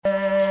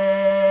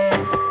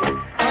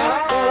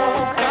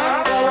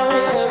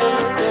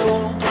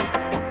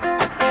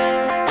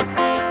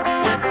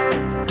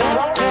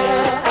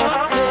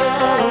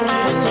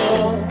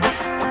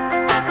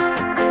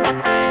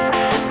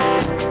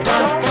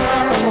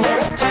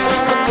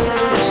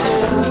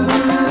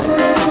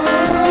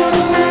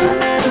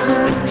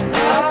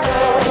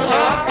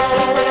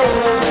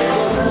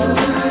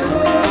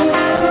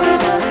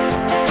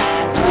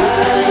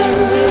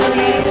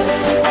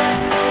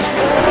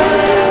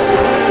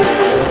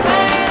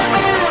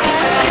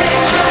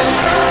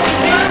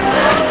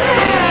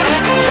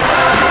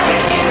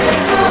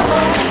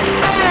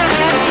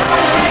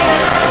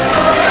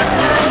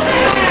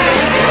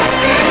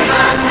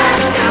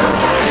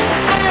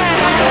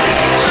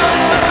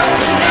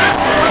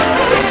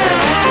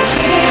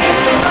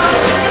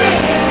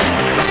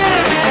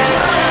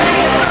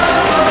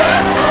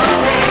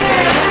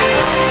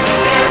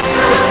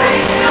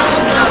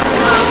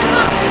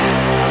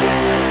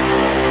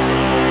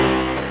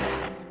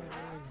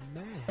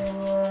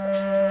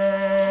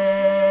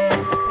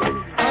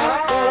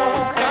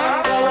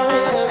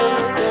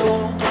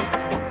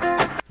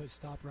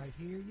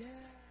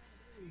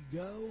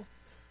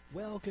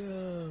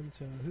Welcome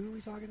to Who Are We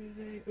Talking to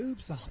Today?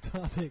 Oops, All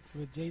Topics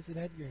with Jason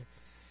Edgar.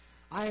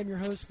 I am your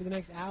host for the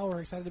next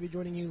hour. Excited to be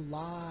joining you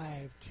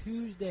live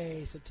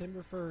Tuesday,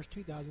 September 1st,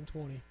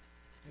 2020. I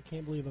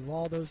can't believe of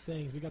all those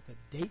things, we got the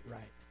date right.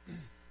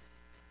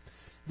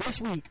 This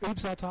week,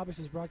 Oops, All Topics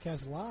is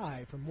broadcast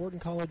live from Morton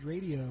College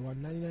Radio on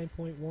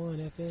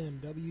 99.1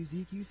 FM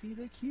WZQC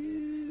The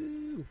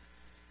Q.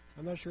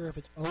 I'm not sure if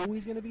it's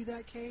always going to be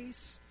that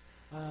case,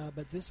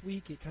 but this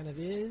week it kind of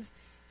is.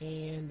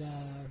 And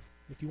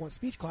if you want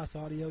speech class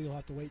audio, you'll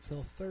have to wait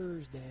till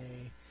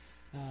Thursday.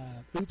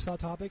 Oops, All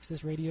Topics,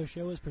 this radio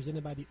show is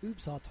presented by the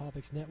Oops, All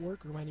Topics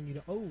Network, reminding you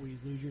to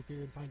always lose your fear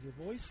and find your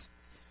voice.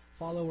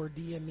 Follow or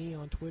DM me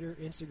on Twitter,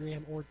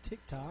 Instagram, or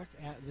TikTok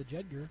at the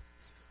Jedgar.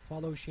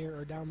 Follow, share,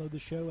 or download the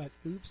show at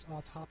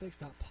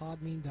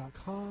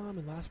oopsalltopics.podbean.com.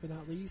 And last but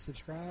not least,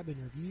 subscribe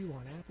and review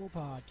on Apple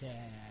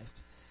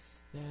Podcast.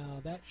 Now,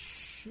 that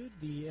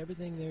should be,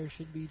 everything there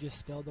should be just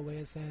spelled the way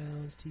it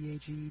sounds,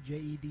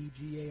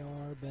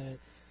 TheJedgar, but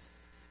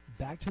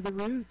back to the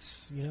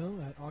roots, you know,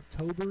 at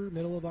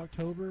middle of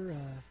October,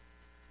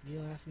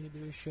 Neil asked me to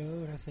do a show,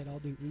 and I said, I'll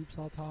do Oops,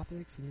 All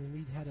Topics, and then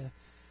we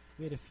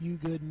had a few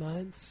good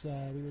months.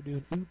 We were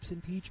doing Oops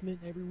Impeachment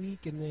every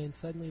week, and then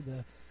suddenly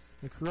the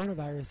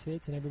coronavirus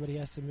hits, and everybody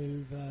has to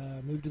move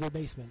to their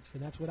basements,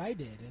 and that's what I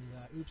did. And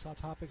Oops, All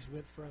Topics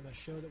went from a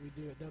show that we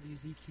do at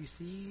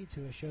WZQC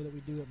to a show that we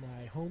do at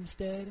my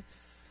homestead.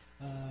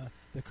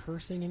 The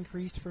cursing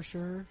increased for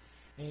sure,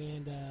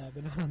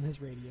 but not on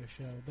this radio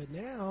show. But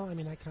now, I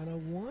mean, I kind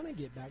of want to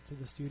get back to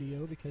the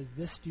studio because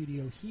this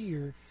studio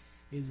here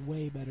is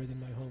way better than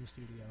my home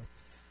studio.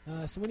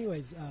 So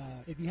anyways,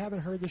 if you haven't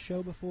heard the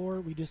show before,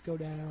 we just go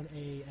down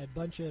a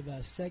bunch of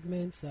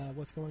segments,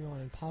 what's going on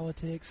in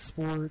politics,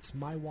 sports,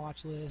 my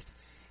watch list,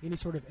 any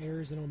sort of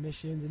errors and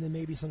omissions, and then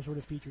maybe some sort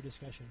of feature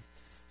discussion.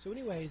 So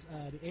anyways,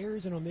 the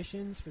errors and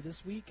omissions for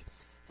this week,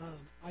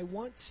 I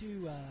want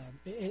to,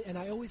 and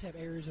I always have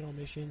errors and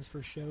omissions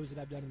for shows that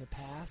I've done in the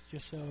past,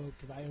 just so,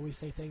 because I always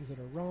say things that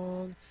are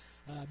wrong.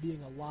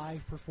 Being a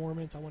live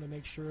performance, I want to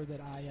make sure that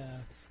I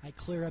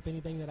clear up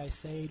anything that I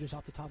say just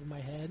off the top of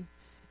my head.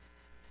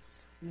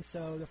 And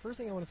so the first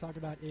thing I want to talk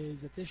about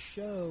is that this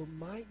show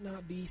might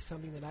not be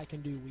something that I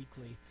can do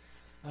weekly.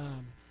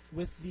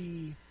 With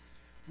the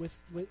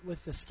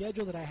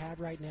schedule that I have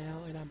right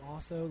now, and I'm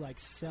also like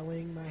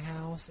selling my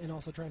house and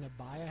also trying to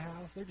buy a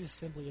house, there just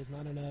simply is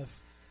not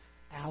enough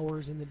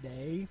hours in the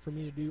day for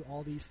me to do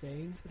all these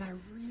things. And I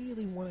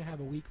really want to have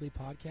a weekly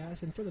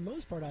podcast, and for the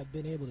most part, I've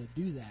been able to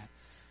do that.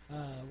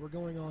 We're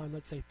going on,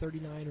 let's say,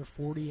 39 or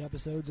 40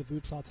 episodes of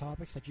Oops All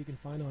Topics that you can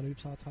find on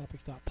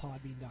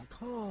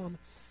oopsalltopics.podbean.com.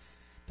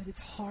 But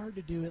it's hard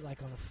to do it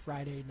like on a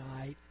Friday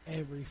night,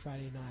 every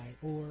Friday night.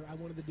 Or I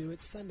wanted to do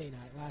it Sunday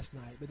night, last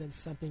night, but then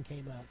something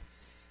came up.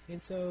 And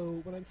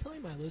so what I'm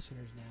telling my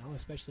listeners now,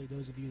 especially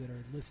those of you that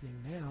are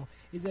listening now,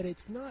 is that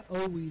it's not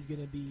always going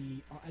to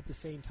be at the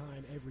same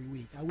time every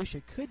week. I wish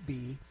it could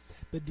be,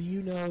 but do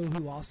you know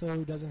who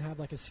also doesn't have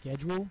like a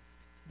schedule?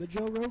 The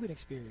Joe Rogan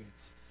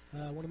Experience,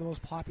 one of the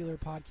most popular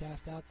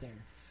podcasts out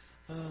there.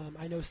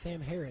 I know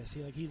Sam Harris.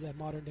 He's a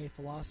modern-day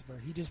philosopher.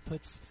 He just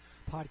puts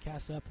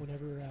podcasts up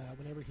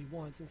whenever he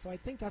wants, and so I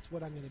think that's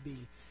what I'm going to be.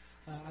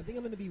 I think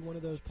I'm going to be one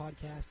of those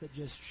podcasts that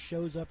just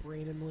shows up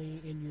randomly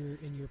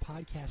in your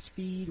podcast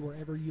feed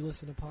wherever you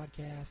listen to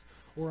podcasts,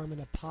 or I'm going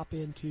to pop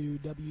into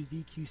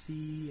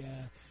WZQC,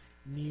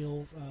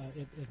 Neil,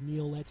 if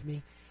Neil lets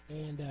me,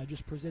 and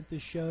just present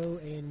this show.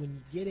 And when you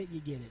get it, you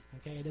get it.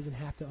 Okay, it doesn't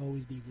have to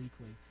always be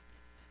weekly.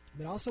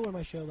 But also on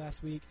my show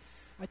last week,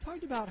 I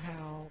talked about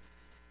how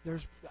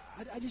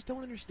I just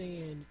don't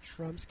understand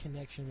Trump's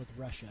connection with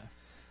Russia.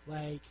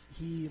 Like,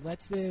 he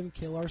lets them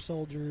kill our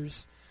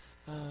soldiers.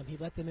 He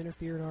let them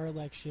interfere in our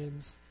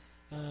elections.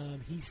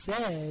 He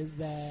says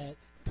that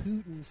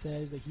Putin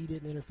says that he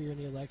didn't interfere in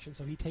the election,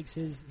 so he takes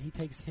his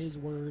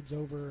words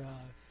over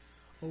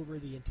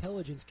the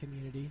intelligence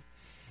community.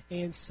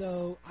 And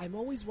so I'm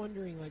always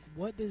wondering, like,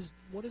 what does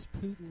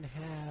Putin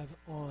have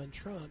on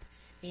Trump?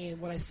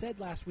 And what I said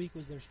last week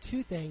was there's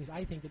two things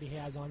I think that he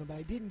has on him, but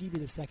I didn't give you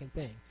the second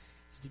thing.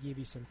 So to give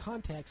you some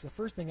context, the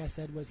first thing I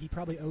said was he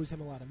probably owes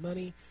him a lot of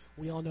money.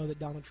 We all know that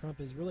Donald Trump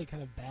is really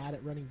kind of bad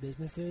at running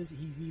businesses.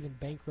 He's even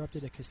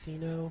bankrupted a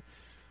casino,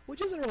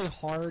 which isn't really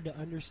hard to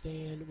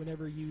understand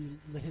whenever you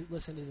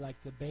listen to like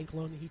the bank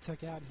loan that he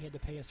took out. He had to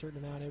pay a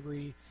certain amount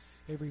every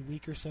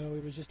week or so.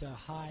 It was just a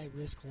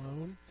high-risk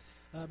loan.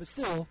 But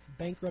still,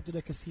 bankrupted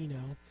a casino.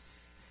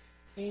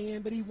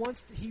 But he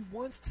wants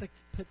to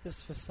put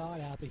this facade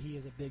out that he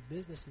is a big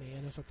businessman.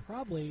 And so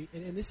probably,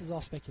 and this is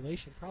all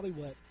speculation, probably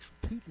what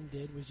Putin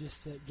did was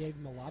just gave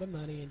him a lot of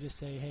money and just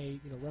say, hey,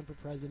 run for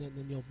president, and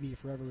then you'll be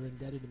forever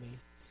indebted to me.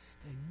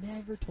 I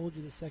never told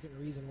you the second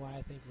reason why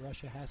I think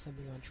Russia has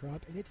something on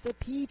Trump, and it's the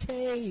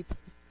P-tape.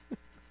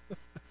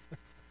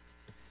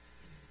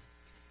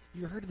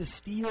 You heard of the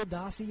Steele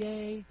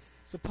dossier?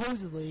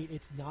 Supposedly,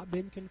 it's not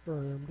been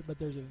confirmed, but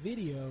there's a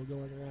video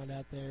going around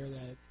out there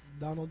that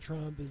Donald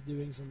Trump is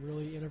doing some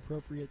really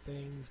inappropriate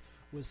things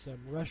with some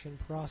Russian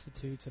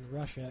prostitutes in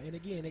Russia. And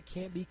again, it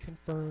can't be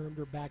confirmed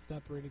or backed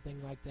up or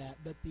anything like that,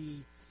 but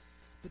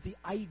the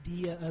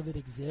idea of it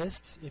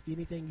exists. If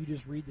anything, you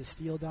just read the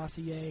Steele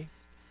dossier.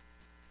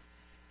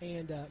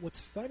 And what's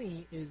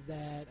funny is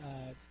that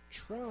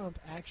Trump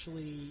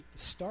actually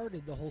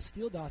started the whole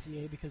Steele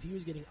dossier because he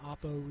was getting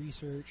Oppo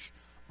research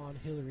on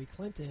Hillary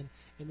Clinton,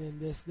 and then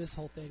this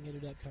whole thing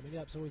ended up coming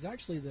up. So it was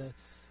actually the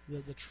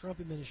Trump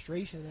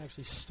administration that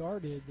actually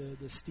started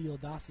the Steele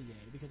dossier,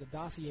 because a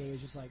dossier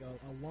is just like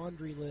a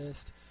laundry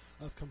list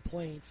of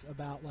complaints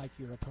about like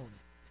your opponent.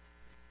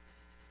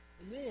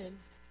 And then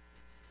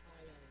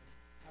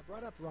I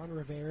brought up Ron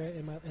Rivera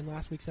in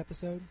last week's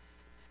episode.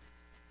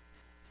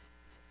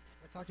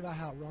 I talked about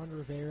how Ron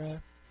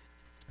Rivera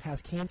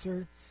has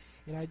cancer,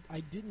 and I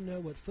didn't know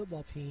what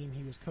football team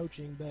he was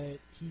coaching, but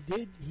he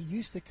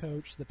used to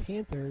coach the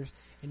Panthers,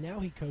 and now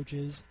he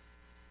coaches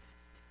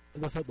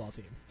the football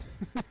team.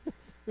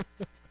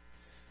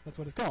 That's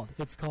what it's called.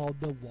 It's called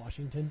the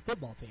Washington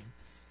football team.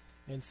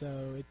 And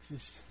so it's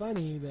just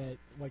funny that,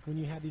 like, when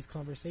you have these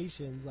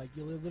conversations, like,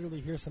 you'll literally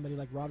hear somebody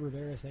like Ron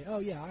Rivera say, oh,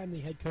 yeah, I'm the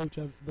head coach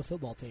of the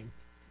football team.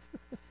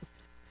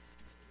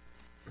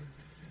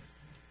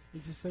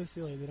 It's just so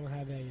silly they don't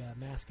have a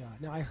mascot.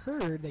 Now, I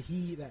heard that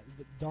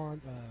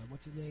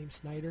what's his name,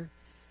 Snyder?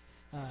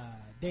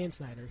 Dan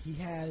Snyder. He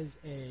has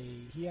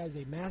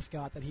a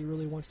mascot that he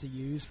really wants to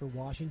use for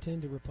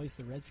Washington to replace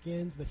the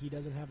Redskins, but he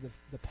doesn't have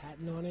the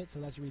patent on it, so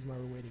that's the reason why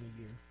we're waiting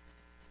a year.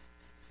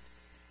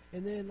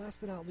 And then, last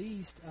but not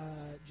least,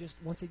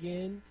 just once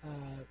again,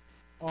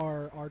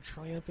 our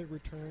triumphant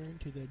return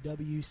to the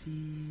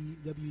WZQC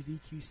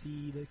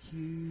The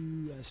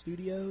Q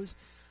studios.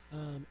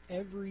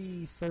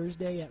 Every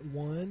Thursday at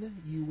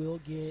 1, you will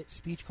get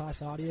speech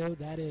class audio.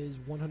 That is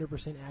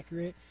 100%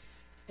 accurate.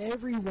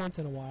 Every once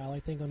in a while, I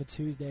think on a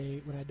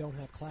Tuesday when I don't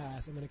have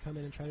class, I'm going to come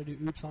in and try to do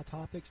Oops All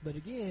Topics. But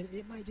again,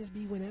 it might just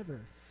be whenever.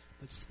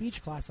 But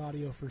speech class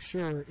audio for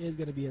sure is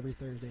going to be every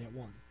Thursday at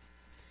 1.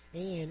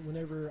 And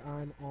whenever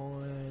I'm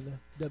on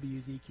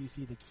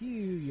WZQC The Q,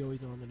 you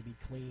always know I'm going to be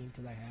clean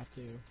because I have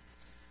to.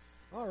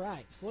 All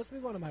right, so let's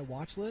move on to my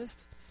watch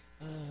list.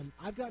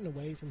 I've gotten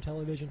away from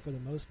television for the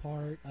most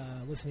part,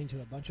 listening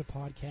to a bunch of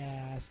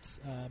podcasts.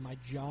 My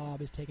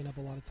job is taking up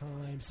a lot of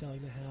time,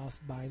 selling the house,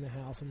 buying the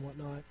house, and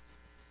whatnot.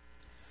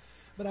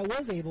 But I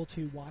was able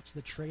to watch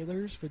the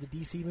trailers for the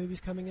DC movies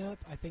coming up.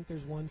 I think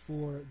there's one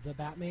for The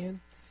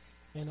Batman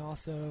and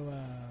also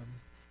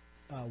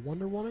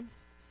Wonder Woman.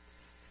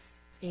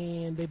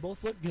 And they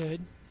both look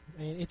good.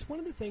 And it's one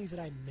of the things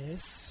that I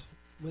miss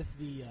with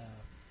the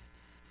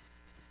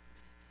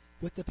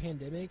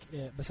pandemic,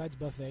 besides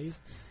buffets,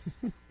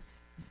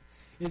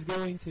 is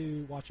going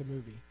to watch a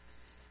movie.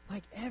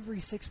 Like every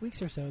 6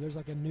 weeks or so, there's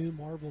like a new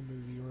Marvel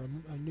movie or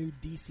a new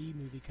DC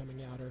movie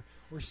coming out,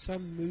 or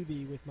some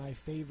movie with my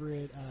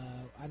favorite,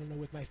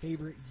 with my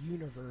favorite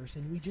universe,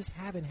 and we just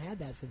haven't had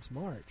that since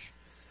March.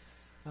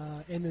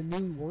 In the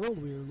new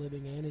world we are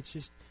living in, it's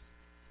just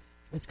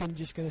going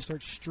to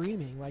start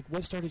streaming. Like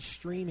what started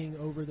streaming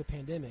over the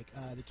pandemic?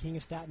 The King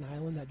of Staten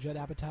Island, that Judd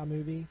Apatow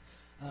movie.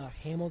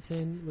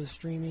 Hamilton was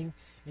streaming,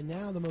 and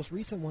now the most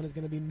recent one is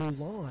going to be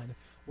Mulan,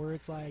 where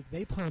it's like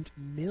they pumped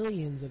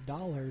millions of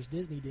dollars,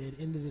 Disney did,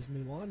 into this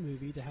Mulan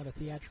movie to have a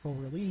theatrical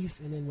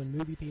release, and then when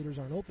movie theaters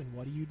aren't open,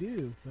 what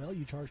do? Well,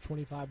 you charge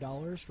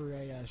 $25 for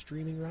a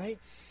streaming right,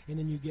 and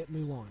then you get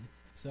Mulan.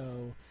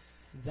 So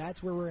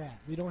that's where we're at.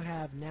 We don't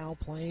have now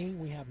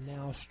playing, we have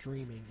now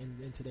streaming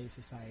in today's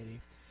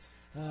society.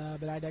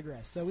 But I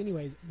digress. So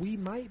anyways, we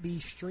might be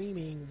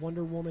streaming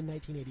Wonder Woman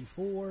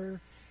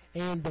 1984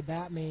 and The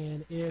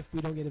Batman if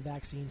we don't get a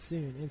vaccine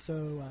soon. And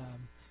so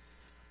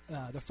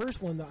the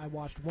first one that I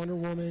watched, Wonder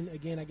Woman,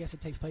 again, I guess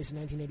it takes place in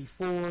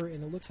 1984,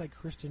 and it looks like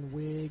Kristen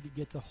Wiig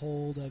gets a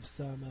hold of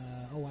some,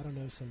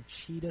 some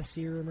cheetah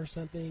serum or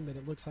something, but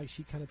it looks like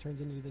she kind of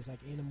turns into this like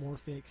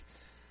anamorphic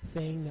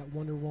thing that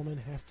Wonder Woman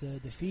has to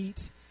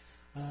defeat.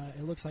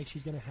 It looks like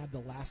she's going to have the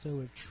lasso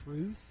of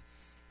truth.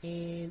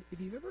 And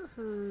if you've ever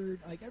heard,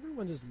 like,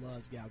 everyone just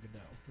loves Gal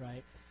Gadot,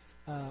 right?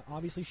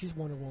 Obviously, she's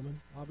Wonder Woman.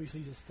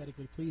 Obviously, she's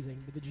aesthetically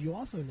pleasing. But did you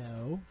also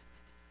know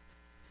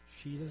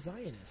she's a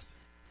Zionist?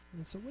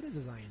 And so what is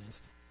a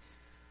Zionist?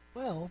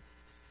 Well,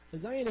 a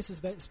Zionist is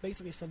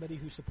basically somebody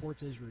who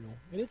supports Israel.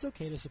 And it's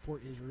okay to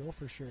support Israel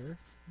for sure,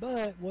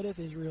 but what if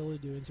Israel is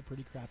doing some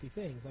pretty crappy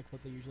things, like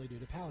what they usually do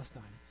to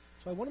Palestine?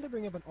 So I wanted to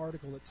bring up an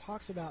article that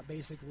talks about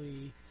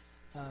basically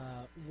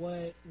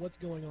what's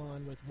going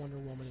on with Wonder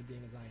Woman and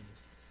being a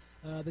Zionist.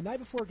 The night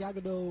before, Gal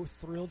Gadot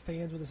thrilled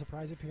fans with a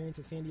surprise appearance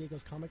at San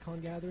Diego's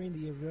Comic-Con gathering.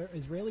 The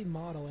Israeli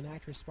model and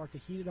actress sparked a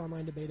heated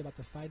online debate about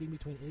the fighting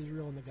between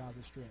Israel and the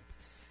Gaza Strip.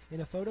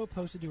 In a photo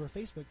posted to her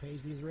Facebook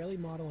page, the Israeli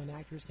model and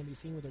actress can be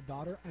seen with her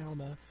daughter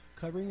Alma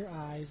covering her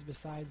eyes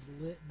beside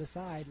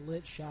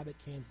lit Shabbat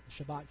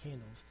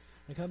candles.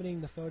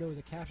 Accompanying the photo is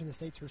a caption that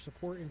states her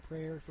support and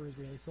prayer for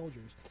Israeli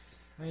soldiers.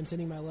 I am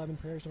sending my love and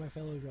prayers to my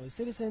fellow Israeli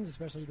citizens,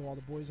 especially to all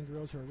the boys and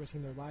girls who are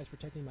risking their lives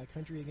protecting my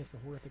country against the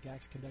horrific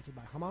acts conducted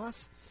by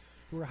Hamas,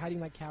 who are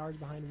hiding like cowards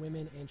behind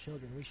women and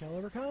children. We shall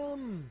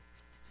overcome!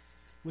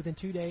 Within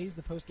 2 days,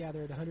 the post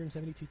gathered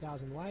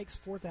 172,000 likes,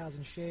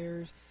 4,000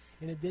 shares.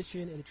 In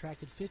addition, it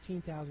attracted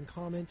 15,000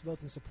 comments,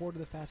 both in support of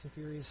the Fast and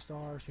Furious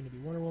star, soon-to-be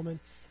Wonder Woman,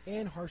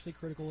 and harshly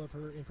critical of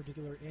her in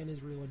particular and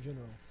Israel in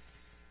general.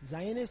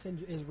 Zionist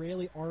and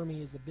Israeli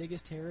army is the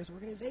biggest terrorist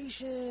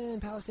organization.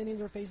 Palestinians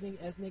are facing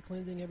ethnic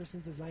cleansing ever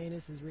since the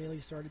Zionist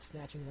Israelis started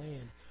snatching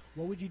land.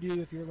 What would you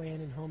do if your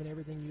land and home and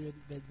everything you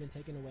had been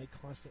taken away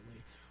constantly?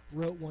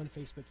 Wrote one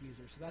Facebook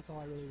user. So that's all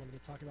I really wanted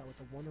to talk about with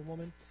the Wonder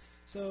Woman.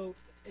 So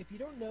if you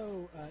don't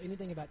know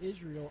anything about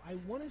Israel, I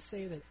want to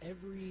say that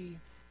every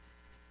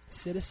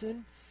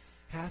citizen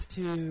has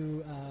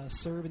to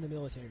serve in the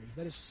military.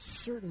 That is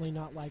certainly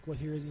not like what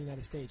here is in the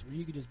United States, where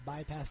you could just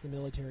bypass the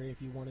military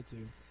if you wanted to.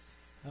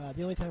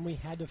 The only time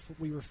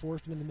we were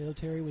forced into the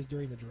military was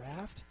during the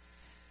draft.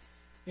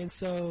 And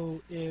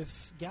so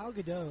if Gal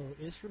Gadot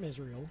is from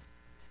Israel,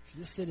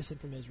 she's a citizen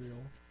from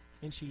Israel,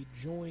 and she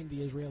joined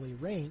the Israeli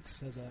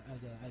ranks as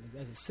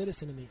a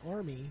citizen in the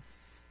army,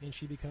 and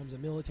she becomes a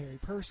military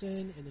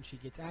person, and then she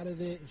gets out of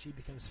it, and she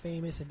becomes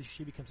famous, and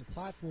she becomes a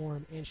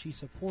platform, and she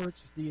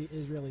supports the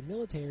Israeli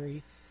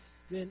military,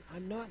 then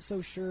I'm not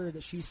so sure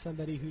that she's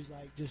somebody who's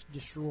like just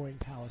destroying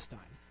Palestine.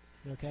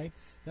 Okay?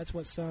 That's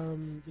what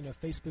some,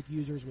 Facebook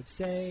users would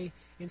say,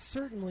 and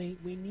certainly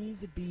we need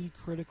to be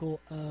critical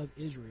of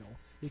Israel,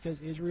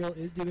 because Israel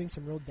is doing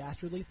some real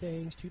dastardly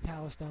things to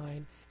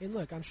Palestine. And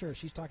look, I'm sure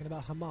she's talking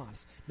about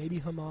Hamas. Maybe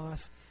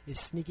Hamas is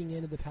sneaking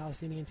into the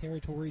Palestinian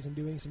territories and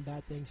doing some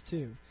bad things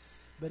too.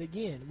 But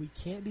again, we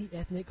can't be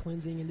ethnic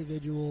cleansing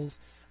individuals.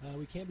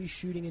 We can't be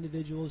shooting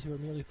individuals who are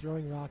merely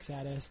throwing rocks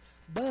at us.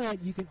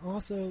 But you can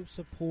also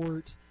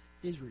support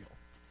Israel.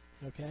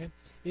 Okay?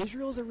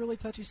 Israel is a really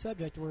touchy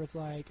subject where it's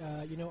like,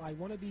 I don't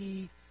want to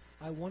be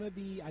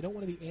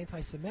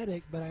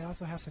anti-Semitic, but I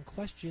also have some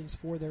questions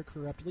for their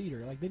corrupt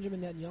leader. Like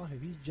Benjamin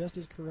Netanyahu, he's just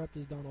as corrupt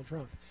as Donald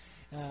Trump,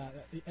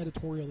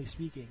 editorially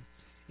speaking.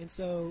 And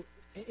so,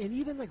 and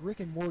even like Rick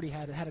and Morty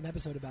had an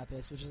episode about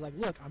this, which is like,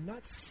 look, I'm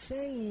not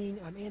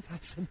saying I'm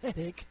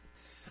anti-Semitic.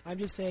 I'm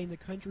just saying the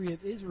country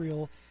of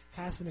Israel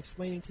has some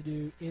explaining to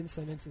do in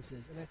some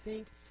instances. And I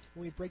think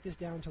when we break this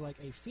down to like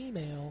a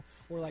female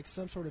or like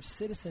some sort of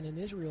citizen in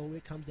Israel,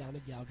 it comes down to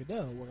Gal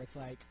Gadot, where it's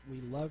like, we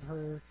love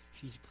her,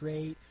 she's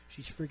great,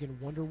 she's freaking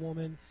Wonder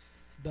Woman,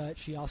 but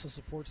she also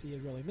supports the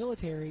Israeli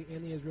military,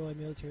 and the Israeli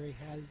military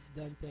has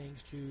done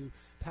things to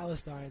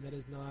Palestine that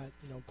is not,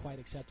 quite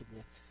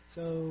acceptable.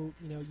 So,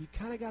 you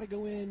kind of got to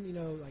go in,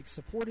 like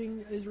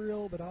supporting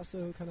Israel, but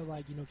also kind of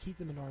like, keep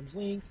them at arm's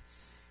length,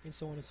 and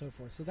so on and so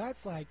forth. So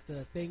that's like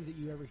the things that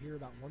you ever hear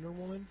about Wonder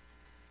Woman.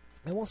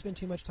 I won't spend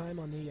too much time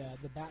on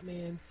the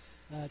Batman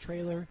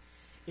trailer.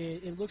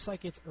 It looks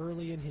like it's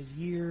early in his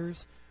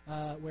years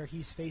where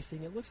he's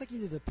facing, it looks like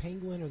either the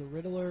Penguin or the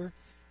Riddler,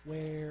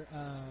 where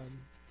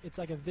it's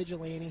like a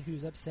vigilante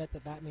who's upset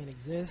that Batman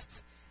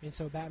exists, and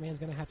so Batman's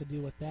going to have to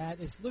deal with that.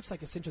 It looks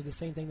like essentially the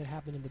same thing that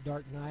happened in The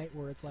Dark Knight,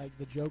 where it's like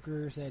the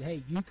Joker said,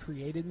 hey, you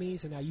created me,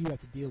 so now you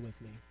have to deal with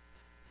me.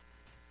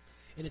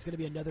 And it's going to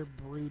be another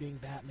brooding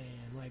Batman,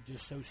 like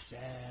just so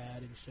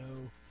sad and so...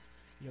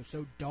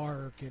 so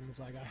dark, and was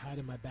like, I hide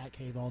in my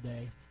Batcave all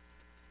day.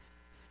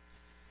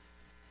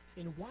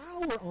 And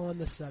while we're on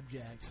the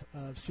subject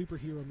of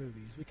superhero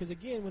movies, because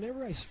again,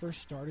 whenever I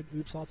first started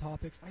Oops All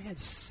Topics, I had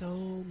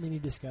so many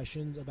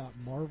discussions about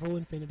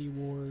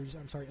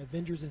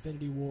Avengers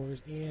Infinity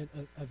Wars, and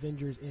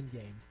Avengers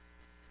Endgame.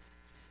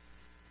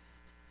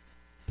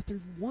 But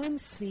there's one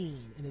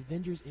scene in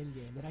Avengers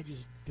Endgame that I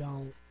just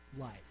don't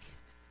like.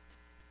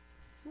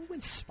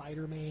 When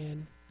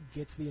Spider-Man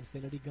gets the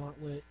Infinity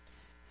Gauntlet,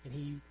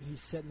 and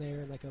he's sitting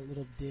there in like a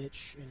little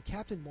ditch, and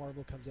Captain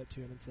Marvel comes up to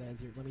him and says,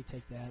 here, let me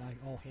take that.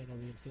 I'll handle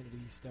the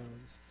Infinity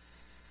Stones.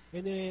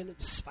 And then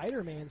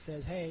Spider-Man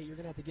says, hey, you're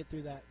going to have to get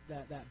through that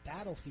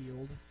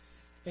battlefield.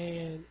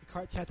 And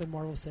Captain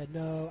Marvel said,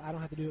 no, I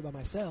don't have to do it by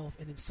myself.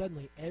 And then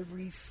suddenly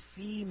every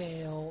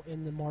female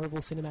in the Marvel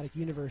Cinematic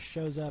Universe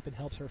shows up and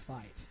helps her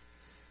fight.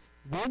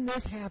 When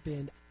this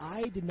happened,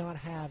 I did not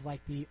have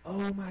like the,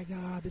 oh my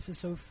God, this is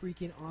so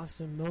freaking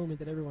awesome moment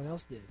that everyone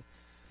else did.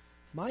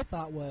 My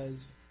thought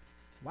was,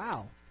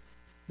 wow,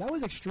 that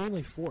was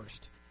extremely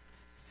forced.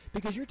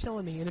 Because you're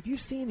telling me, and if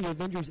you've seen the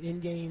Avengers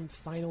Endgame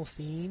final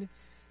scene,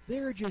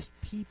 there are just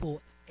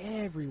people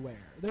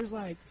everywhere. There's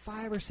like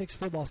 5 or 6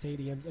 football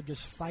stadiums of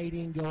just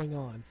fighting going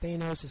on.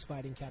 Thanos is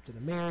fighting Captain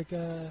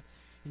America.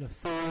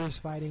 Thor is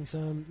fighting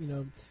some,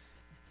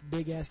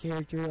 big-ass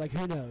character. Like,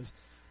 who knows?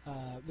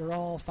 They're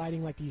all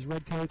fighting like these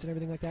red coats and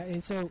everything like that.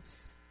 And so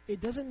it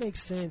doesn't make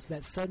sense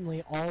that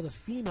suddenly all the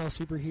female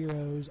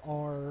superheroes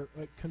are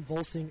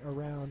convulsing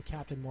around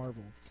Captain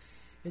Marvel.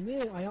 And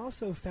then I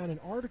also found an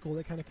article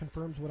that kind of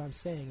confirms what I'm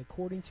saying.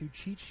 According to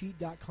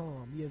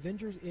CheatSheet.com, the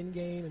Avengers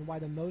Endgame and why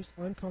the most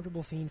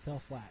uncomfortable scene fell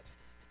flat.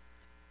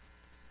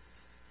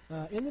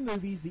 In the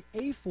movies, the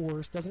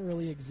A-Force doesn't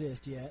really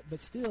exist yet,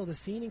 but still, the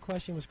scene in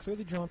question was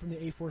clearly drawn from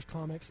the A-Force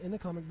comics. In the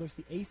comic books,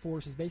 the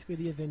A-Force is basically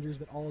the Avengers,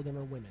 but all of them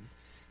are women.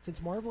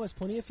 Since Marvel has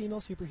plenty of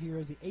female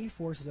superheroes, the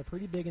A-Force is a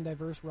pretty big and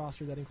diverse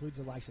roster that includes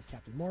the likes of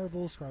Captain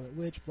Marvel, Scarlet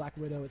Witch, Black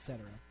Widow, etc.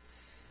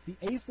 The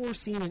A-Force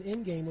scene in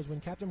Endgame was when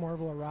Captain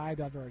Marvel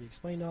arrived. I've already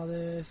explained all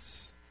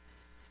this.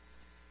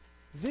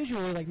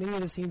 Visually, like many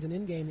of the scenes in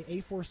Endgame, the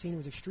A-Force scene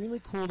was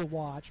extremely cool to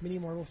watch. Many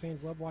Marvel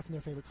fans love watching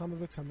their favorite comic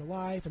books come to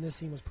life, and this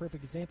scene was a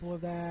perfect example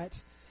of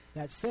that.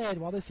 That said,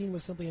 while this scene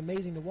was simply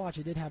amazing to watch,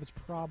 it did have its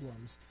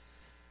problems.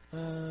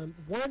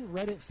 One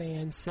Reddit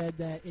fan said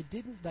that it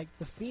didn't, like,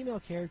 the female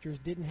characters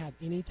didn't have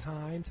any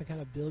time to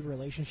kind of build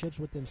relationships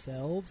with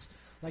themselves.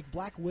 Like,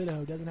 Black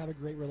Widow doesn't have a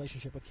great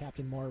relationship with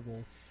Captain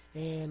Marvel.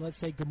 And let's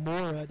say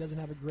Gamora doesn't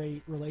have a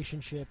great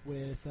relationship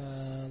with,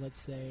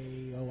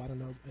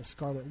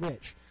 Scarlet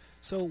Witch.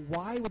 So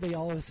why would they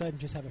all of a sudden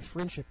just have a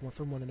friendship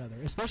from one another?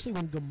 Especially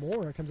when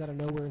Gamora comes out of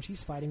nowhere and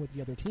she's fighting with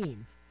the other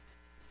team.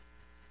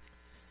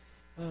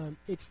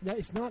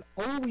 It's not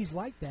always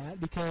like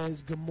that,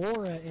 because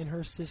Gamora and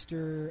her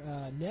sister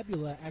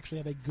Nebula actually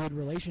have a good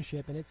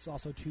relationship, and it's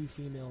also 2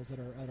 females that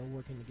are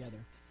working together.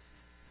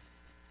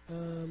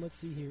 Let's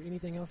see here.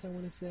 Anything else I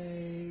want to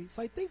say?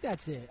 So I think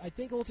that's it. I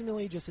think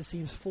ultimately just it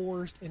seems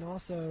forced, and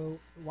also,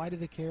 why do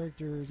the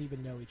characters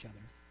even know each other?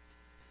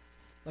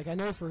 Like, I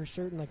know for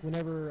certain, like,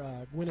 whenever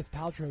Gwyneth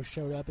Paltrow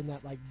showed up in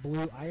that, like,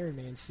 blue Iron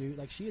Man suit,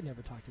 like, she had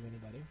never talked to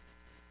anybody.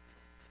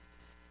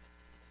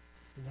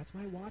 And that's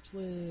my watch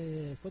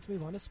list. Let's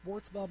move on to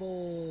Sports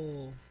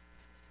Bubble.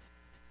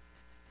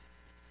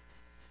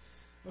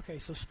 Okay,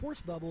 so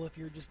Sports Bubble, if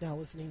you're just now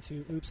listening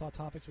to Oops All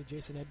Topics with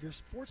Jason Edgar,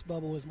 Sports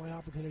Bubble is my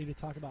opportunity to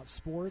talk about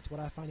sports, what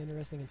I find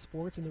interesting in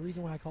sports, and the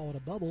reason why I call it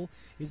a bubble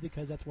is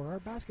because that's where our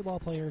basketball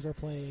players are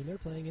playing. They're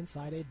playing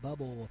inside a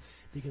bubble,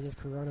 because if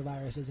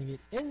coronavirus doesn't get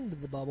into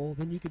the bubble,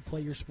 then you could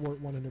play your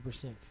sport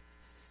 100%.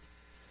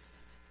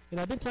 And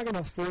I've been talking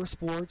about 4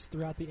 sports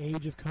throughout the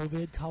age of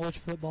COVID: college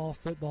football,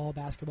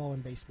 basketball,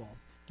 and baseball.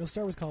 Let's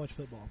start with college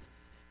football.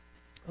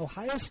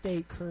 Ohio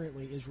State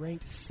currently is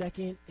ranked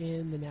 2nd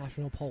in the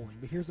national polling,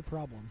 but here's the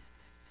problem.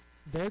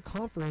 Their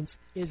conference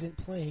isn't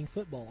playing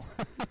football.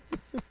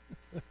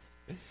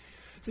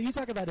 So you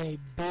talk about a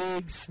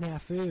big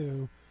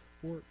snafu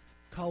for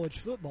college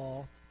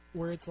football,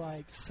 where it's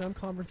like some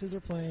conferences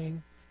are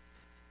playing,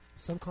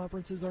 some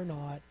conferences are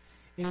not,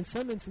 and in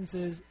some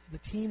instances, the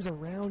teams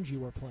around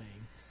you are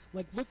playing.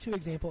 Like, look to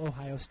example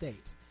Ohio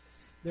State.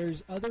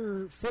 There's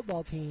other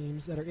football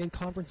teams that are in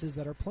conferences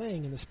that are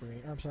playing in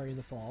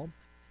the fall.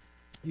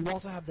 You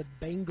also have the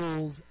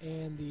Bengals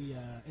and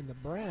the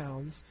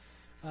Browns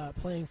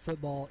playing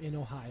football in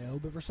Ohio,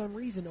 but for some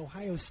reason,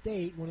 Ohio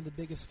State, one of the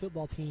biggest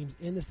football teams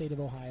in the state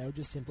of Ohio,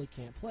 just simply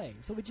can't play.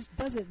 So it just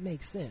doesn't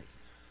make sense.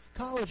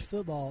 College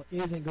football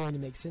isn't going to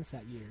make sense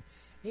that year.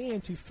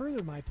 And to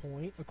further my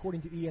point,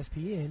 according to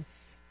ESPN,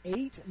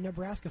 8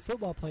 Nebraska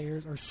football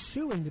players are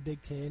suing the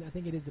Big Ten, I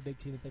think it is the Big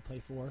Ten that they play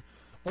for,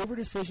 over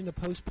decision to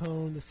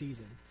postpone the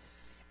season.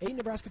 8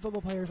 Nebraska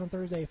football players on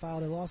Thursday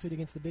filed a lawsuit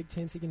against the Big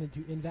Ten seeking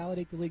to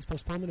invalidate the league's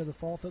postponement of the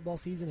fall football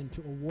season and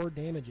to award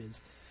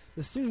damages.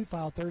 The suit,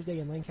 filed Thursday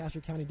in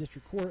Lancaster County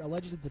District Court,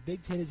 alleges that the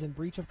Big Ten is in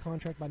breach of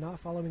contract by not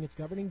following its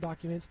governing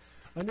documents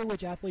under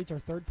which athletes are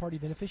third-party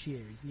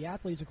beneficiaries. The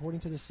athletes,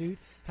 according to the suit,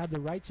 have the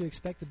right to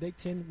expect the Big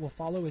Ten will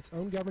follow its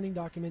own governing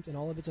documents and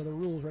all of its other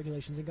rules,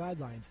 regulations, and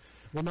guidelines,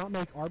 will not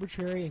make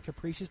arbitrary and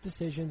capricious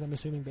decisions, I'm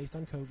assuming based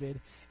on COVID,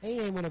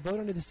 and when a vote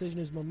on a decision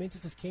as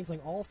momentous as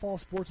canceling all fall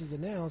sports is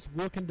announced,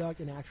 will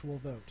conduct an actual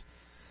vote.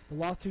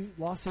 The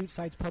lawsuit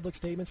cites public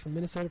statements from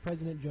Minnesota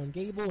President Joan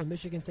Gable and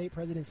Michigan State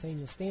President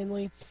Samuel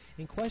Stanley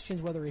and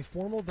questions whether a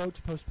formal vote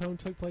to postpone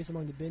took place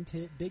among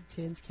the Big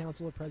Ten's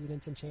Council of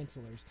Presidents and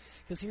Chancellors.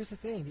 Because here's the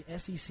thing, the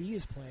SEC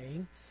is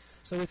playing,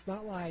 so it's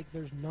not like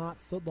there's not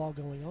football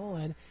going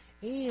on.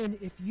 And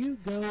if you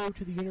go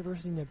to the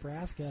University of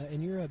Nebraska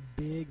and you're a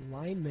big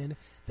lineman,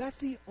 that's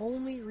the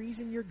only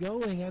reason you're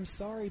going. I'm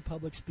sorry,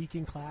 public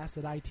speaking class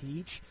that I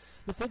teach.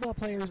 The football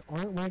players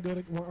aren't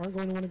going to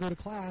want to go to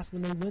class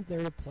when they went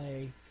there to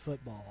play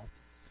football.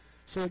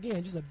 So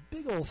again, just a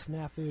big old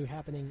snafu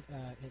happening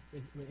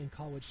in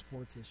college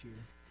sports this year.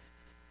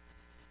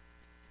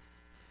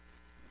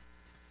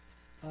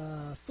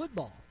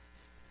 Football.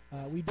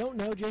 We don't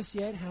know just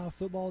yet how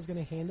football is going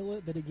to handle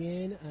it, but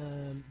again,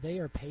 they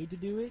are paid to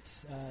do it.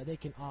 They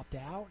can opt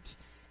out,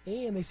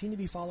 and they seem to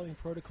be following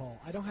protocol.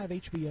 I don't have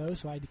HBO,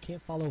 so I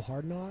can't follow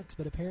Hard Knocks,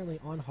 but apparently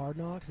on Hard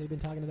Knocks, they've been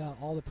talking about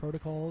all the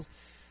protocols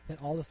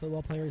that all the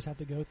football players have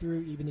to go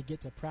through even to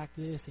get to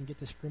practice and get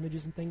to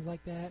scrimmages and things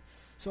like that.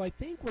 So I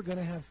think we're going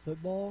to have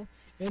football,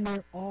 and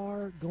there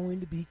are going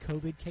to be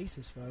COVID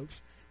cases,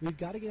 folks. We've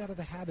got to get out of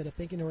the habit of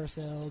thinking to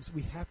ourselves,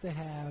 we have to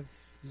have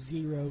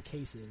 0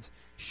 cases.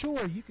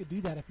 Sure, you could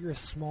do that if you're a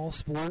small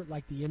sport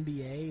like the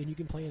NBA and you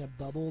can play in a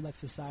bubble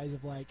that's the size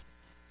of 10,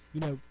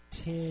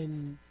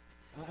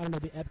 I don't know,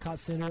 the Epcot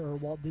Center or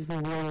Walt Disney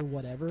World or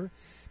whatever.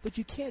 But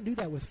you can't do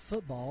that with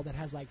football that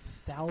has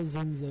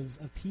thousands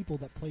of people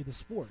that play the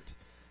sport.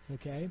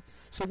 Okay?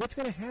 So what's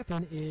going to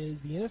happen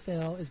is the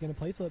NFL is going to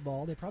play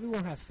football. They probably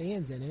won't have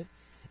fans in it.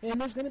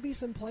 And there's going to be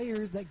some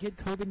players that get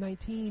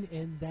COVID-19,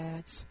 and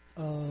that's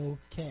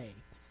okay.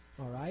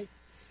 All right?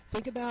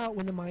 Think about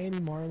when the Miami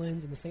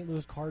Marlins and the St.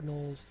 Louis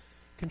Cardinals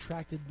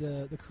contracted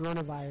the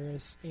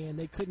coronavirus and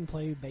they couldn't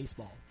play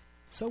baseball.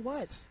 So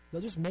what?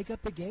 They'll just make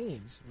up the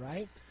games,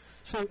 right?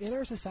 So in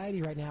our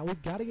society right now,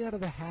 we've got to get out of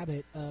the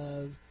habit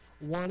of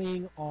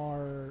wanting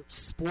our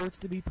sports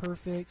to be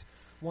perfect,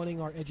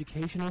 wanting our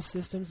educational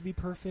systems to be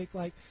perfect.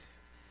 Like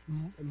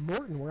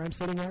Morton, where I'm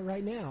sitting at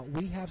right now,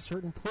 we have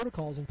certain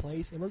protocols in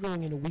place, and we're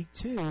going into week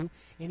 2, and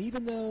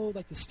even though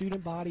the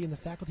student body and the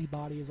faculty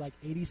body is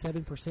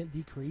 87%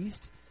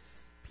 decreased,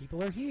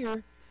 people are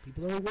here,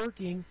 people are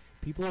working,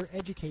 people are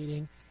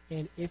educating,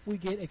 and if we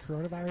get a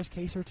coronavirus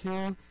case or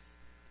two,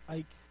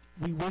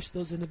 we wish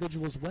those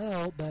individuals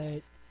well,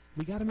 but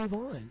we got to move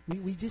on.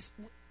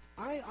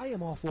 I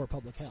am all for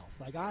public health.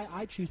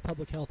 I choose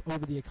public health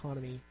over the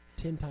economy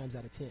 10 times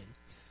out of 10.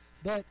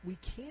 But we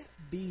can't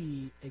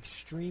be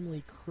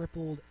extremely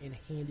crippled and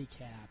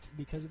handicapped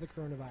because of the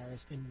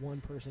coronavirus and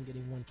one person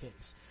getting one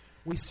case.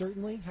 We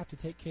certainly have to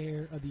take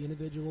care of the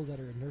individuals that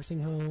are in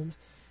nursing homes,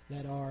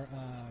 that are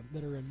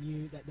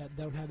immune, that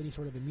don't have any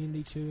sort of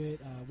immunity to it.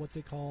 What's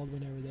it called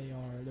whenever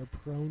they're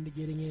prone to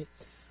getting it?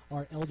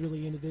 Are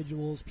elderly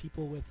individuals,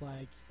 people with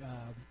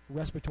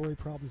respiratory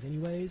problems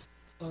anyways.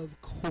 Of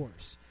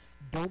course,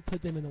 don't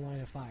put them in the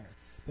line of fire.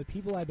 But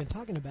people I've been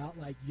talking about,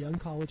 like young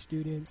college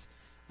students,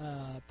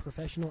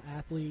 professional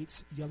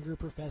athletes, younger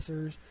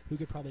professors who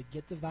could probably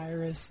get the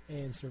virus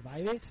and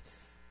survive it,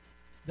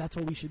 that's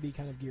what we should be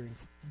kind of gearing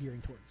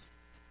towards.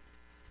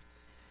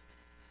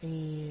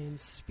 And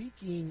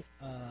speaking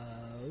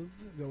of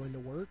going to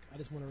work, I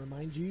just want to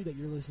remind you that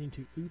you're listening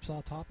to Oops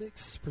All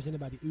Topics,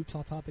 presented by the Oops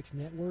All Topics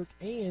Network,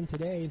 and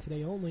today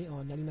only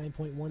on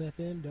 99.1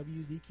 FM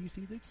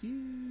WZQC The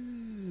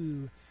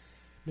Q.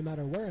 No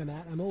matter where I'm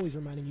at, I'm always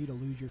reminding you to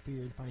lose your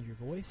fear and find your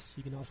voice.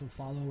 You can also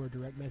follow or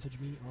direct message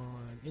me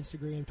on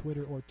Instagram,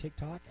 Twitter, or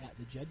TikTok at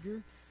The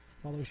Jedger.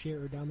 Follow,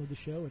 share, or download the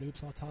show at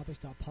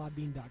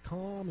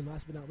oopsalltopics.podbean.com. And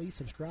last but not least,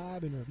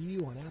 subscribe and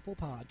review on Apple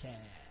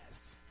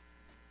Podcasts.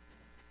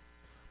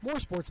 More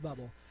sports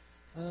bubble.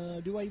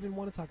 Do I even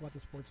want to talk about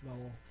the sports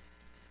bubble?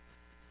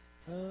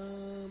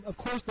 Of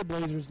course the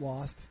Blazers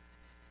lost.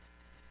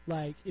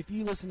 If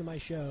you listen to my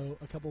show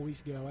a couple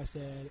weeks ago, I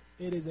said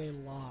it is a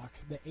lock.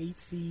 The 8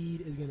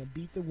 seed is going to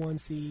beat the 1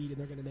 seed, and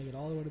they're going to make it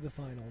all the way to the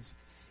finals.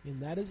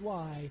 And that is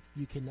why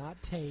you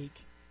cannot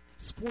take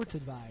sports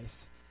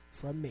advice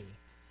from me.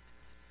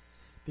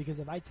 Because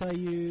if I tell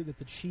you that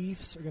the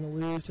Chiefs are going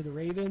to lose to the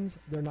Ravens,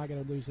 they're not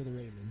going to lose to the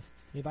Ravens.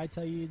 If I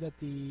tell you that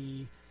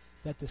the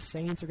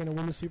Saints are going to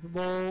win the Super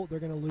Bowl, they're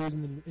going to lose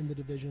in the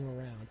divisional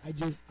round.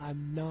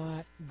 I'm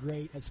not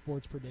great at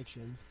sports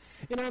predictions.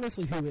 And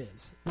honestly, who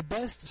is? The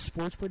best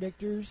sports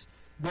predictors,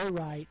 they're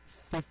right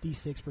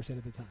 56%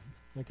 of the time.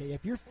 Okay,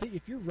 if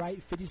you're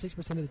right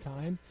 56% of the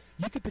time,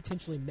 you could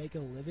potentially make a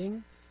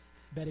living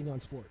betting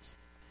on sports.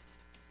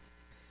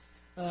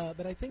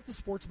 But I think the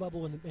sports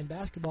bubble in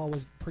basketball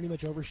was pretty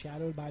much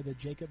overshadowed by the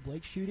Jacob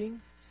Blake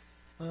shooting.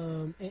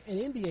 And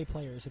NBA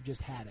players have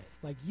just had it.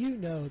 That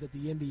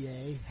the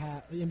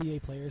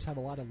NBA players have a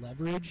lot of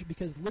leverage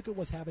because look at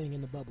what's happening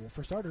in the bubble.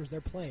 For starters,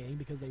 they're playing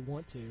because they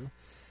want to.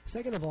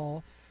 Second of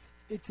all,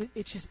 it's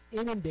just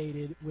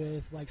inundated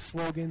with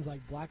slogans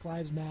like Black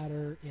Lives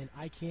Matter and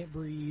I Can't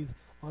Breathe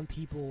on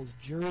people's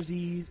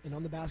jerseys and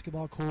on the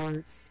basketball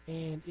court.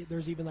 And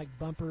there's even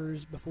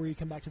bumpers before you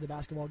come back to the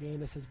basketball game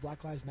that says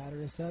Black Lives Matter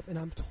and stuff. And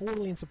I'm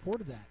totally in support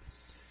of that.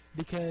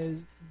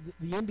 Because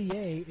the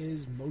NBA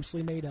is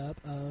mostly made up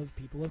of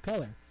people of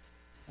color.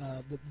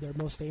 Their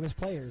most famous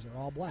players are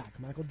all black.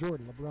 Michael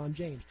Jordan, LeBron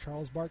James,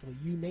 Charles Barkley,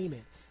 you name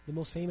it. The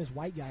most famous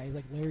white guy is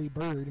Larry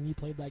Bird, and he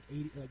played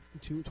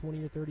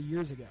 20 or 30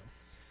 years ago.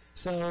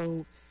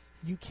 So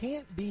you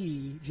can't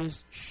be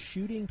just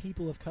shooting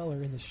people of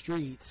color in the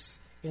streets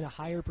in a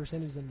higher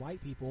percentage than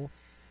white people,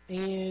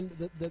 and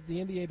the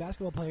NBA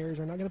basketball players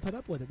are not going to put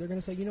up with it. They're going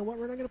to say, you know what,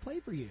 we're not going to play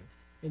for you.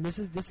 And this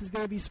is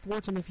going to be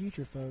sports in the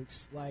future,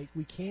 folks.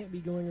 We can't be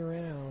going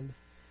around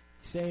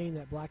saying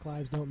that Black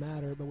lives don't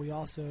matter, but we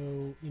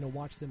also,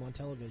 watch them on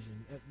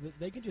television.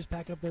 They could just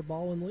pack up their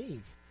ball and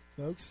leave,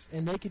 folks,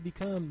 and they could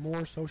become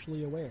more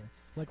socially aware.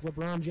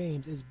 LeBron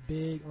James is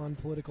big on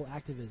political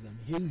activism.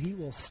 He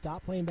will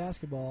stop playing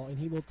basketball, and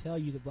he will tell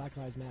you that Black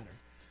lives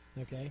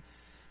matter. Okay?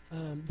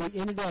 They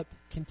ended up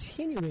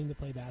continuing to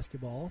play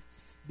basketball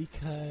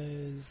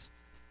because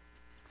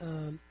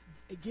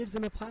it gives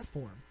them a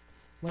platform.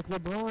 Like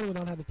LeBron would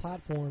not have a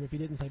platform if he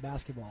didn't play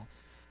basketball.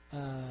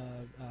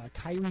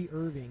 Kyrie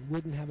Irving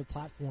wouldn't have a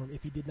platform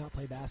if he did not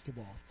play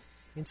basketball.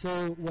 And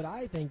so what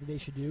I think they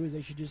should do is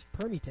they should just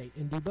permutate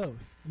and do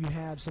both. You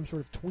have some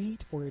sort of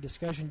tweet or a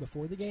discussion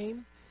before the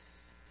game.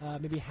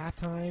 Maybe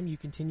halftime, you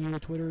continue a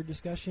Twitter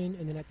discussion,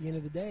 and then at the end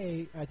of the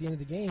day, at the end of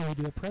the game, you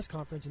do a press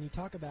conference and you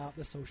talk about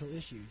the social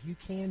issues. You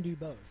can do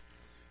both.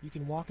 You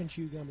can walk and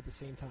chew gum at the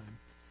same time.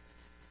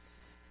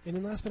 And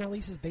then last but not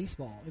least is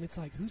baseball. And it's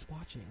like, who's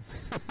watching?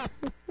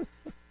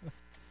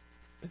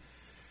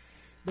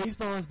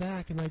 Baseball is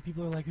back, and like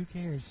people are like, who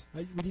cares?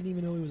 We didn't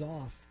even know it was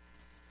off.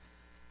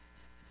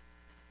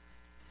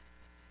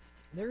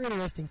 They're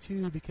interesting,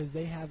 too, because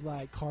they have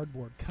like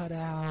cardboard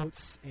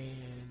cutouts,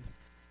 and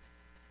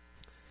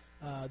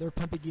they're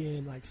pumping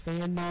in like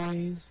fan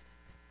noise.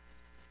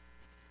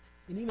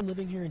 And even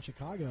living here in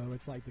Chicago,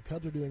 it's like the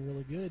Cubs are doing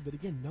really good, but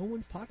again, no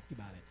one's talking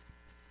about it.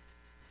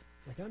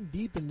 Like, I'm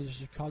deep into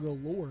Chicago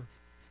lore.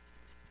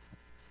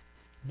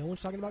 No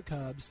one's talking about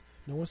Cubs.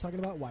 No one's talking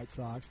about White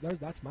Sox.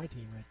 That's my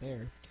team right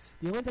there.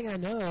 The only thing I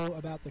know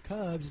about the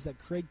Cubs is that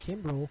Craig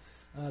Kimbrell,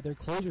 their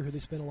closer who they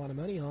spent a lot of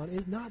money on,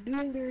 is not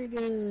doing very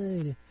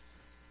good.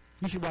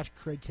 You should watch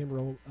Craig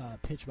Kimbrell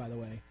pitch, by the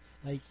way.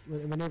 Like,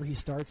 whenever he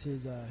starts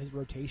his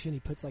rotation, he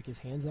puts, like, his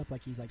hands up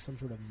like he's, like, some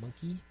sort of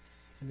monkey,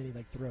 and then he,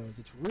 like, throws.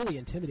 It's really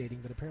intimidating,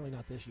 but apparently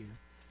not this year.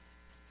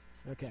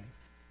 Okay.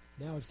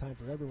 Now it's time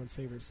for everyone's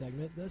favorite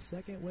segment, the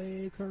second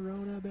wave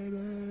Corona,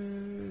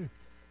 baby.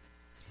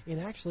 And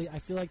actually, I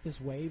feel like this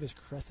wave is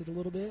crested a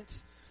little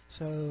bit.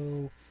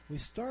 So we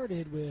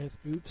started with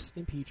oops,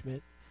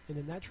 impeachment, and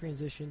then that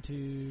transitioned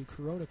to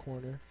Corona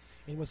Corner.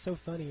 And what's so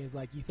funny is,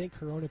 like, you think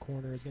Corona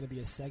Corner is going to be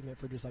a segment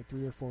for just, like,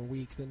 3 or 4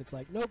 weeks. Then it's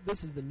like, nope,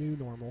 this is the new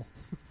normal.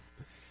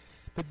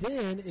 But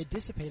then it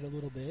dissipated a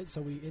little bit,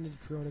 so we ended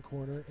Corona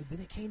Corner. And then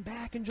it came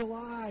back in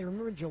July.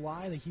 Remember in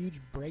July, the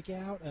huge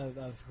breakout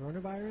of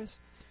coronavirus?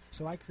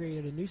 So I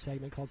created a new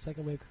segment called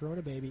Second Wave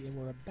Corona Baby, and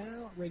we're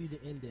about ready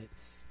to end it.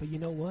 But you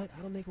know what?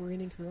 I don't think we're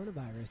ending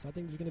coronavirus. I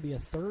think there's going to be a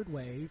third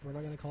wave. We're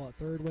not going to call it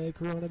Third Wave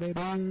Corona Baby.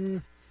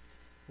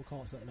 We'll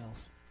call it something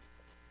else.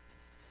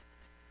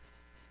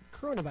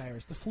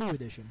 Coronavirus, the flu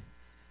edition.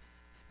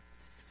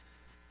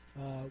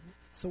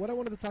 So what I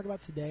wanted to talk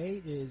about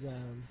today is,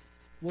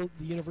 the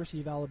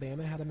University of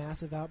Alabama had a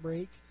massive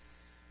outbreak.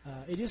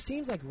 It just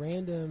seems like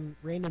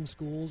random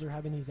schools are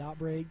having these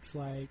outbreaks.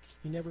 Like,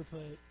 you never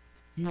put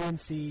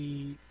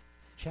UNC,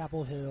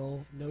 Chapel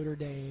Hill, Notre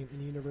Dame, and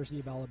the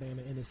University of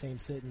Alabama in the same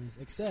sentence,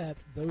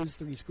 except those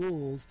 3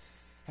 schools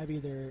have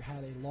either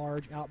had a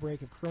large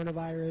outbreak of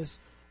coronavirus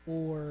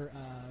or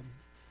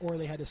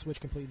they had to switch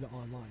completely to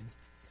online.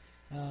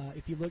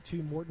 If you look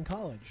to Morton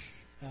College,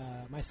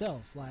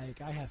 myself,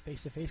 like, I have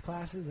face-to-face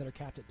classes that are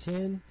capped at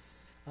 10.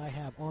 I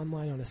have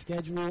online on a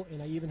schedule,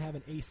 and I even have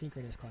an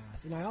asynchronous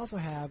class. And I also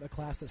have a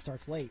class that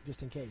starts late,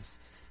 just in case.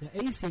 Now,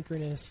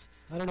 asynchronous,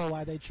 I don't know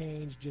why they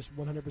changed just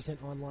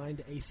 100% online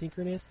to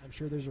asynchronous. I'm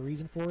sure there's a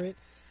reason for it.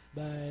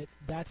 But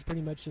that's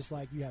pretty much just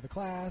like you have a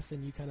class,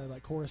 and you kind of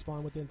like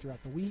correspond with them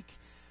throughout the week.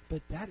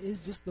 But that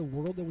is just the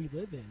world that we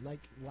live in. Like,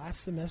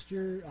 last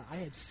semester, I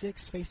had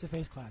 6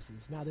 face-to-face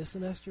classes. Now, this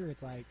semester,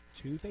 it's like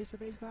 2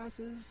 face-to-face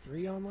classes,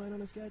 3 online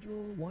on a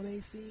schedule, 1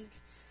 async.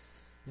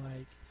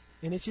 Like,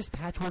 and it's just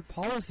patchwork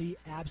policy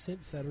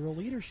absent federal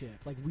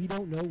leadership. Like, we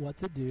don't know what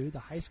to do. The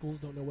high schools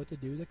don't know what to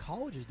do. The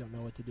colleges don't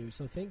know what to do.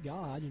 So thank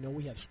God,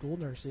 we have school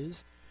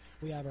nurses.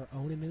 We have our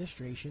own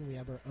administration. We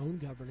have our own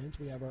governance.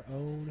 We have our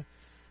own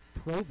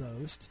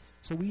provost.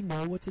 So we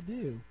know what to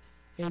do.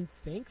 And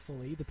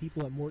thankfully, the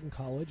people at Morton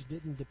College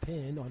didn't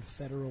depend on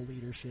federal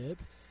leadership.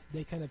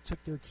 They kind of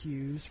took their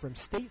cues from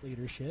state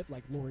leadership,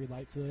 like Lori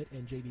Lightfoot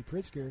and J.B.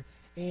 Pritzker,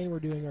 and we're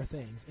doing our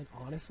things. And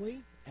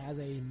honestly, as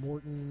a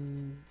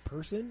Morton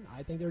person,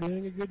 I think they're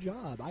doing a good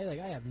job. I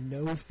have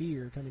no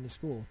fear coming to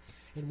school.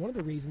 And one of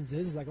the reasons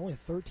is like only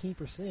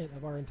 13%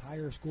 of our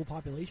entire school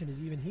population is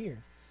even here.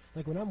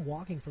 Like, when I'm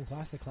walking from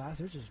class to class,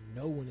 there's just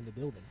no one in the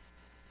building.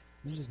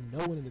 There's just no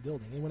one in the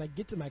building. And when I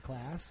get to my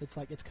class, it's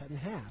like it's cut in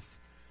half.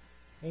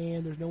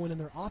 And there's no one in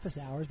their office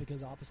hours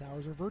because office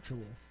hours are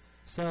virtual.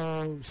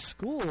 So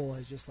school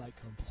has just like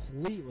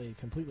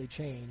completely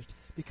changed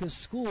because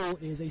school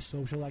is a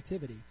social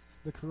activity.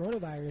 The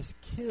coronavirus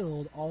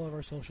killed all of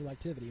our social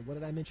activity. What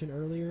did I mention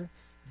earlier?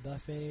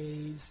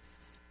 Buffets,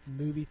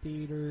 movie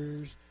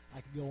theaters. I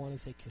could go on and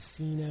say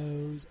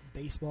casinos,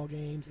 baseball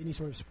games, any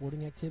sort of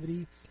sporting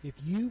activity. If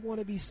you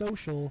want to be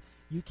social,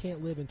 you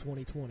can't live in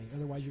 2020.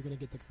 Otherwise, you're going to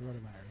get the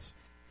coronavirus.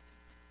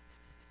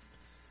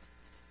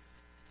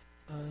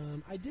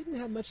 I didn't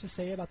have much to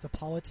say about the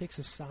politics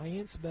of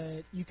science,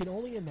 but you can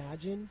only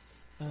imagine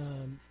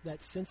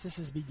that since this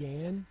has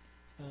began,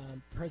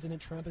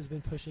 President Trump has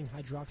been pushing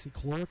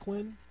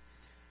hydroxychloroquine.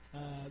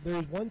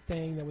 There's one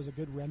thing that was a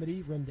good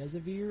remedy,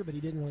 remdesivir, but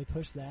he didn't really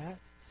push that.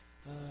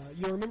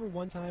 You'll remember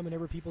one time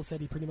whenever people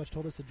said he pretty much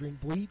told us to drink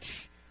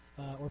bleach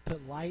or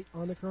put light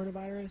on the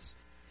coronavirus.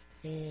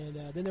 And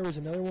then there was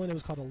another one. It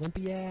was called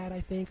Olympiad, I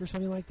think, or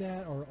something like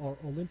that, or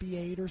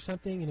Olympiade or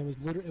something. And it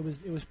was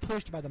it was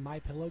pushed by the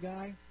MyPillow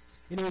guy,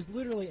 and it was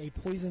literally a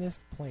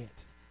poisonous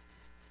plant.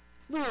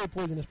 literally a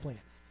poisonous plant.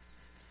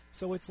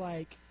 So it's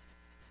like,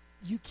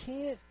 you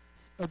can't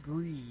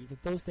agree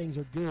that those things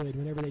are good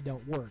whenever they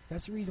don't work.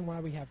 That's the reason why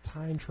we have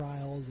time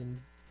trials and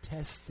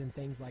tests and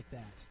things like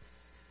that.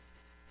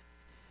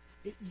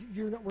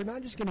 We're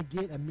not just going to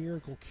get a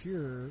miracle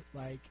cure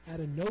like out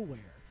of nowhere.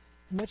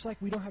 Much like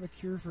we don't have a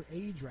cure for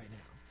AIDS right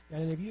now.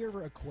 And have you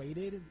ever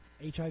equated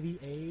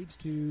HIV/AIDS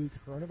to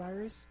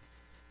coronavirus?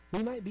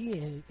 We might be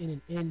in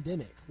an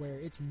endemic where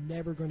it's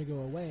never going to go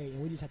away,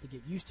 and we just have to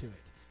get used to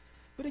it.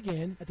 But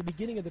again, at the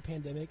beginning of the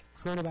pandemic,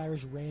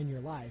 coronavirus ran your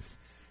life.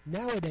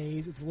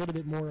 Nowadays, it's a little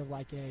bit more of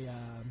like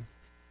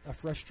a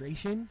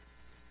frustration.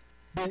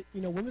 But,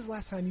 when was the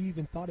last time you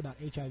even thought about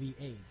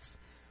HIV/AIDS?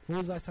 When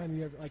was the last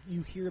time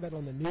you hear about it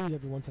on the news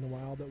every once in a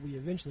while, but we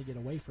eventually get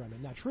away from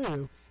it? Now,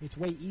 true, it's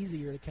way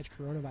easier to catch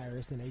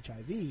coronavirus than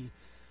HIV,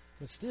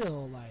 but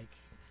still,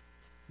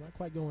 not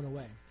quite going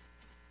away.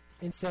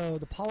 And so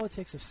the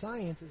politics of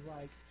science is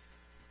like,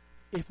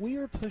 if we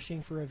are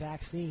pushing for a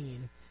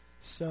vaccine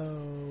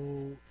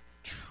so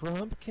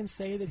Trump can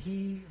say that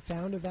he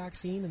found a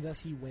vaccine and thus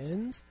he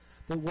wins,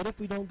 but what if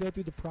we don't go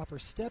through the proper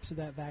steps of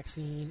that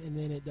vaccine and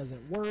then it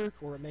doesn't work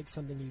or it makes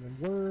something even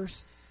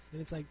worse? And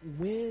it's like,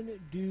 when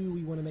do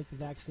we want to make the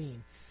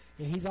vaccine?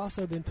 And he's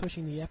also been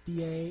pushing the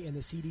FDA and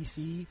the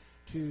CDC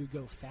to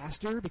go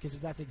faster because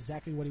that's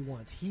exactly what he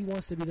wants. He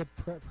wants to be the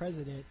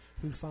president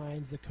who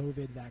finds the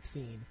COVID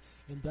vaccine,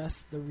 and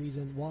thus the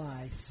reason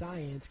why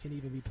science can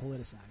even be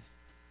politicized.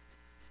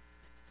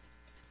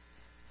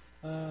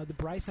 The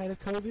bright side of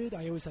COVID,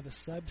 I always have a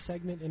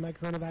sub-segment in my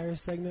coronavirus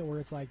segment where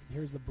it's like,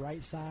 here's the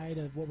bright side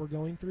of what we're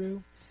going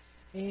through.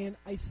 And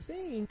I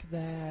think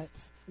that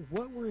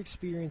what we're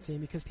experiencing,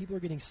 because people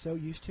are getting so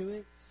used to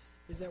it,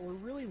 is that we're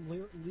really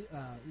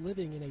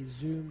living in a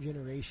Zoom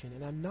generation,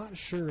 and I'm not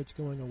sure it's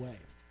going away.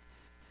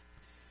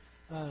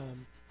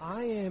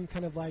 I am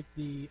kind of like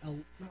I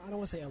don't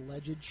want to say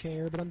alleged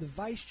chair, but I'm the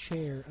vice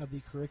chair of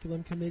the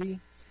curriculum committee,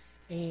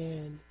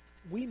 and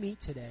we meet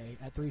today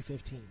at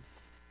 3:15,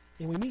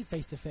 and we meet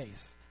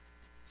face-to-face.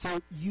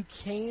 So you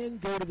can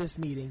go to this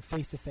meeting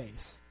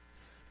face-to-face.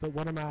 But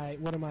what are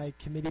my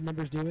committee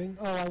members doing?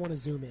 Oh, I want to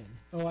Zoom in.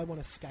 Oh, I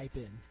want to Skype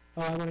in.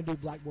 Oh, I want to do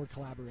Blackboard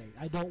Collaborate.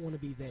 I don't want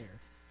to be there.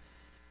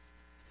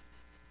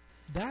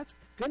 That's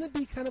going to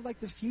be kind of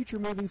like the future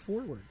moving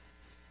forward.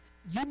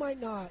 You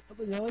might not,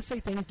 let's say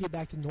things get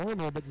back to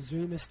normal, but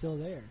Zoom is still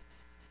there.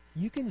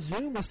 You can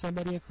Zoom with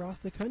somebody across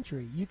the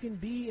country. You can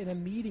be in a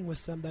meeting with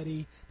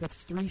somebody that's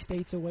 3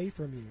 states away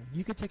from you.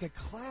 You could take a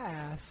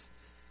class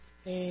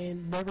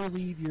and never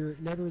leave your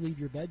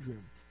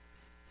bedroom.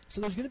 So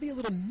there's going to be a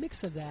little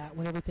mix of that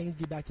whenever things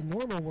get back to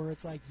normal, where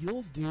it's like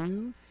you'll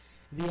do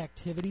the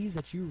activities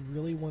that you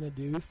really want to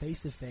do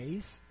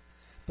face-to-face,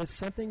 but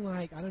something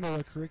like, I don't know,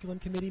 a curriculum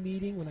committee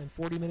meeting when I'm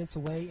 40 minutes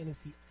away and it's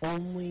the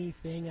only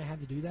thing I have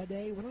to do that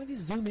day, why don't I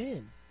just Zoom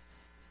in?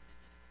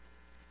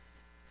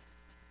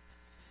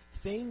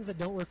 Things that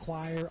don't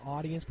require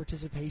audience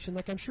participation,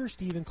 like I'm sure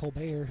Stephen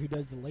Colbert, who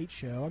does The Late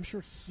Show, I'm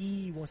sure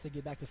he wants to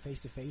get back to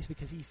face-to-face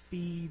because he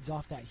feeds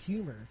off that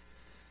humor.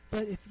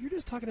 But if you're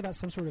just talking about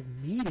some sort of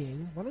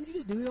meeting, why don't you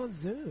just do it on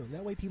Zoom?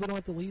 That way people don't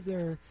have to leave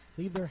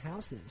their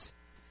houses.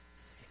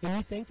 And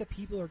you think that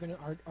people are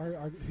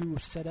who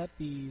set up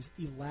these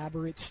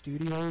elaborate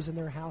studios in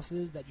their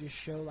houses that just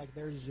show like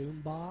their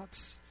Zoom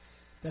box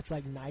that's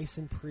like nice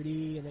and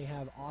pretty, and they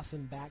have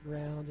awesome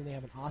backgrounds and they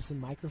have an awesome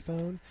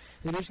microphone,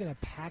 they're just going to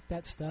pack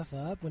that stuff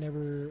up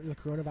whenever the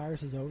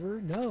coronavirus is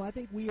over? No, I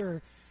think we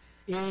are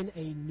in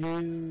a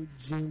new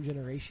Zoom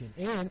generation.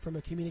 And from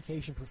a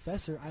communication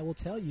professor, I will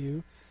tell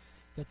you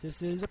that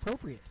this is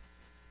appropriate,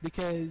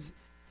 because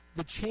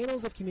the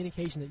channels of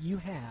communication that you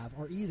have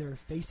are either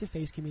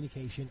face-to-face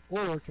communication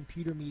or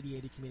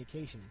computer-mediated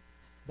communication.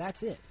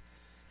 That's it.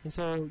 And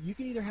so you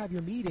can either have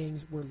your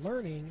meetings, we're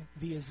learning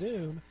via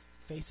Zoom,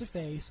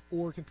 face-to-face,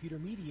 or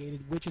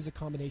computer-mediated, which is a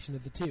combination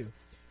of the two.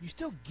 You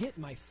still get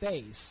my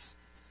face,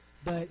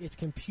 but it's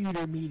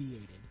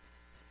computer-mediated.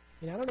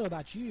 And I don't know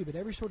about you, but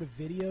every sort of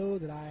video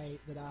that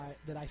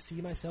I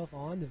see myself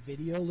on, the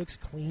video looks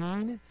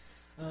clean.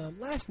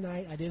 Last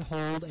night I did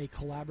hold a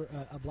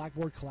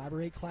Blackboard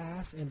Collaborate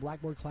class, and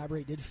Blackboard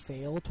Collaborate did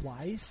fail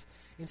twice,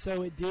 and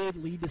so it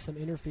did lead to some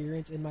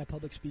interference in my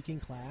public speaking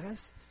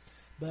class,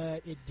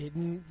 but it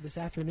didn't this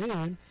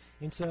afternoon,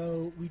 and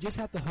so we just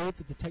have to hope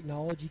that the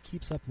technology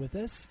keeps up with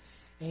us,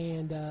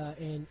 and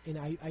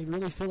I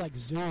really feel like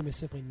Zoom is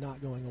simply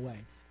not going away.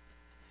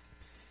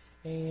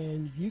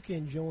 And you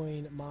can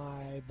join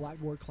my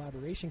Blackboard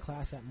collaboration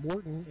class at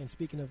Morton. And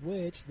speaking of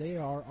which, they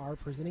are our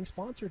presenting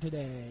sponsor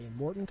today,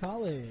 Morton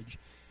College.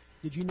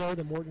 Did you know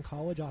that Morton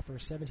College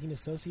offers 17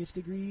 associate's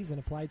degrees in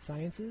applied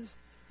sciences,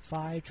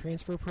 5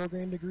 transfer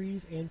program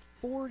degrees, and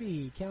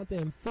 40, count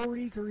them,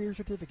 40 career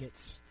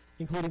certificates,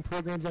 including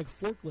programs like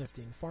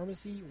forklifting,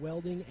 pharmacy,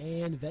 welding,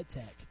 and vet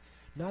tech.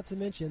 Not to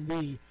mention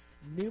the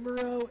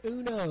numero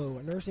uno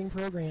nursing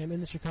program in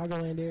the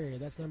Chicagoland area.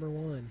 That's number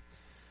 1.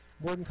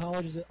 Morton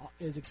College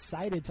is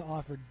excited to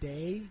offer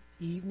day,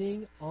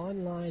 evening,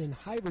 online, and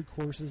hybrid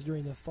courses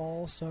during the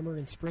fall, summer,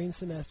 and spring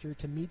semester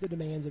to meet the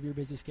demands of your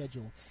busy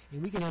schedule.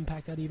 And we can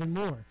unpack that even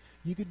more.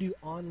 You could do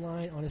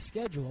online on a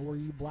schedule where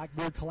you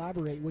Blackboard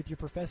collaborate with your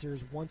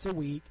professors once a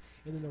week,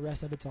 and then the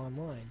rest of it's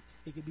online.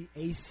 It could be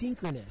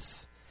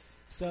asynchronous.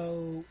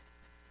 So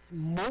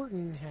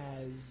Morton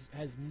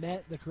has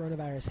met the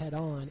coronavirus head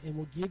on and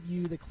will give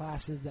you the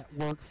classes that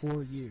work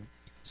for you.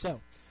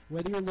 So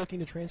whether you're looking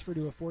to transfer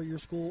to a 4-year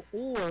school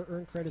or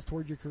earn credits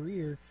towards your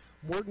career,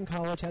 Morton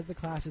College has the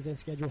classes and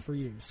schedule for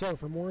you. So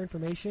for more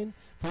information,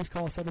 please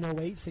call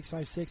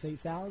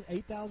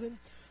 708-656-8000.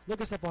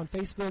 Look us up on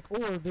Facebook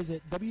or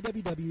visit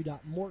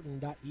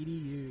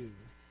www.morton.edu.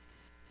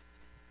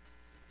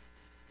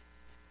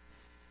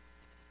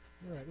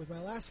 All right, with my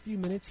last few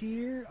minutes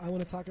here, I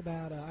want to talk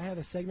about, I have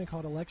a segment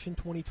called Election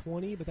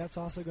 2020, but that's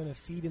also going to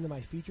feed into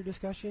my feature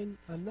discussion.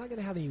 I'm not going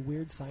to have any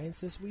weird science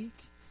this week.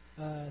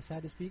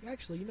 Sad to speak.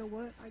 Actually, you know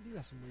what? I do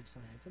have some weird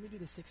science. Let me do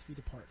the 6 feet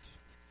apart.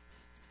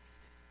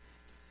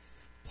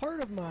 Part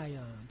of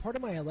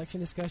my election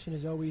discussion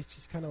is always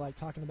just kind of like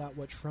talking about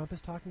what Trump is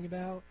talking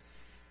about,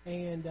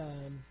 and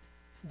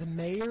the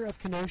mayor of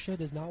Kenosha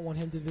does not want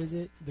him to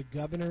visit. The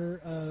governor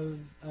of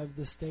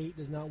the state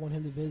does not want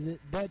him to visit,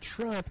 but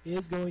Trump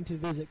is going to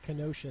visit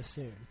Kenosha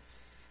soon.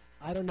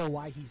 I don't know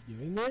why he's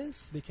doing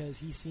this, because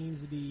he seems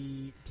to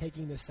be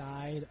taking the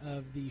side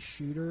of the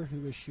shooter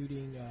who was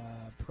shooting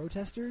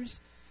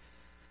protesters.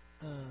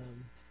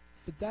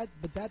 But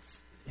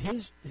that's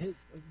his.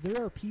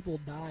 There are people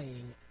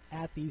dying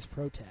at these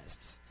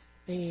protests,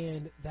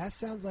 and that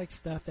sounds like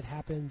stuff that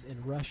happens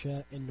in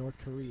Russia and North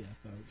Korea,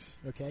 folks.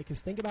 Okay, because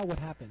think about what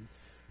happened.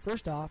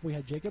 First off, we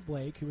had Jacob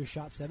Blake, who was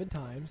shot 7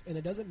 times, and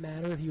it doesn't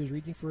matter if he was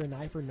reaching for a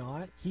knife or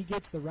not. He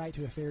gets the right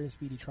to a fair and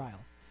speedy trial.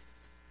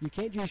 You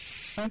can't just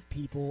shoot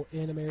people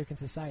in American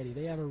society.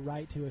 They have a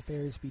right to a fair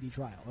and speedy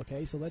trial,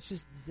 okay? So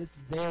it's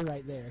there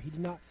right there. He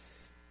did not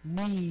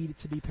need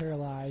to be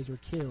paralyzed or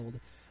killed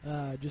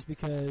just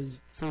because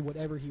for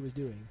whatever he was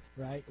doing,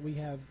 right? We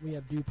have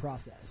due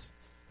process,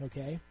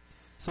 okay?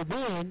 So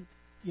then,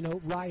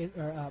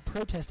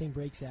 protesting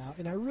breaks out,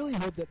 and I really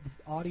hope that the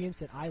audience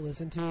that I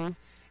listen to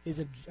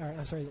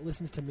that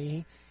listens to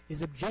me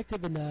is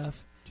objective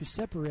enough to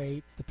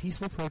separate the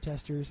peaceful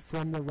protesters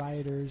from the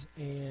rioters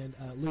and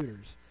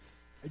looters.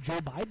 Joe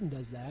Biden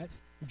does that.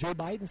 Joe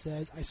Biden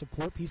says, I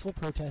support peaceful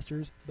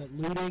protesters, but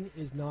looting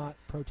is not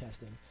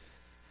protesting.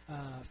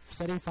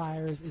 Setting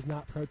fires is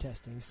not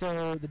protesting.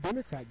 So the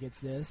Democrat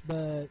gets this,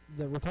 but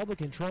the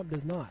Republican Trump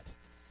does not.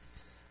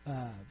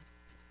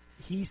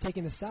 He's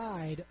taking the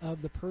side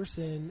of the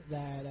person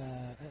that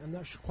I'm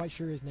not quite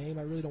sure his name.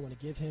 I really don't want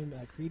to give him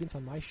credence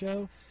on my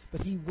show,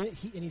 but and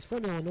he's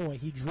from Illinois.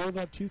 He drove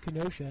up to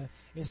Kenosha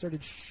and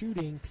started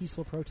shooting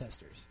peaceful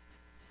protesters.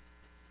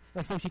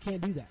 Like, folks, you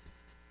can't do that.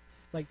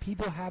 Like,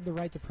 people have the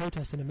right to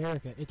protest in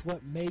America. It's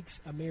what makes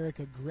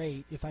America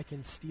great, if I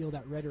can steal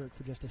that rhetoric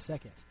for just a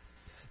second.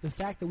 The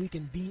fact that we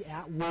can be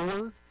at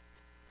war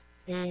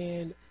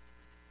and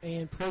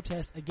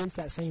protest against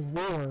that same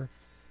war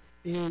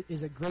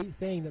is a great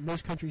thing that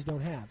most countries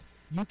don't have.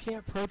 You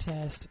can't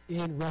protest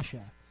in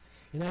Russia.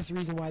 And that's the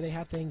reason why they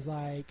have things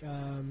like,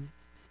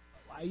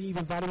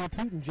 even Vladimir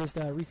Putin just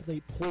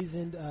recently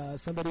poisoned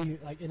somebody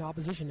like in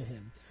opposition to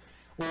him.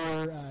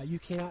 Or you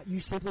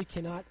simply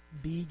cannot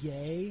be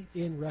gay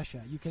in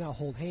Russia. You cannot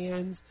hold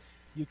hands.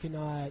 You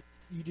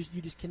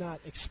just cannot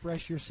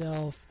express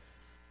yourself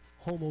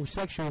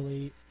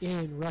homosexually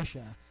in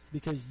Russia,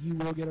 because you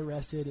will get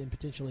arrested and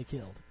potentially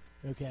killed.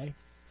 Okay,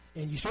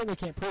 and you certainly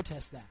can't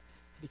protest that,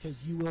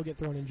 because you will get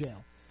thrown in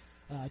jail.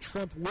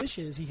 Trump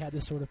wishes he had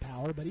this sort of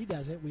power, but he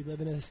doesn't. We live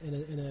in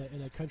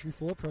a country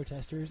full of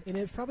protesters, and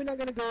it's probably not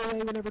going to go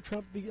away whenever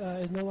Trump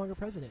is no longer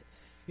president.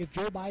 If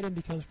Joe Biden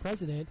becomes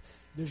president,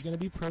 there's going to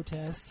be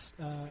protests,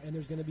 and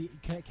there's going to be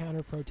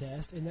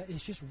counter-protest, and that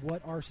is just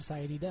what our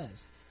society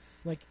does.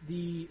 Like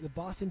the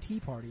Boston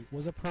Tea Party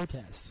was a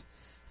protest.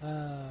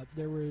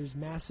 There was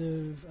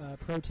massive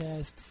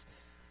protests.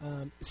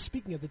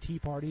 Speaking of the Tea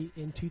Party,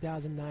 in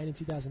 2009 and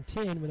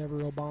 2010,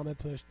 whenever Obama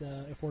pushed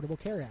the Affordable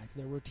Care Act,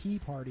 there were Tea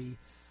Party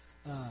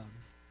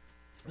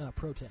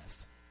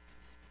protests.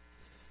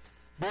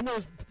 Then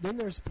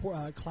there's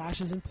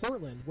clashes in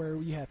Portland, where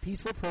you have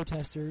peaceful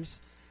protesters,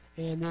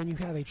 and then you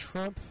have a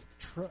Trump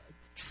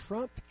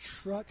truck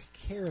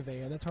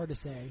caravan. That's hard to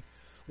say,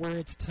 where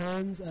it's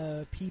tons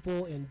of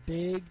people in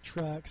big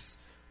trucks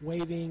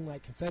waving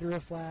like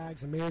Confederate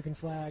flags, American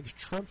flags,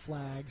 Trump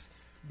flags,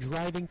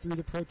 driving through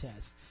the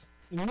protests.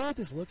 And you know what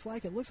this looks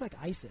like? It looks like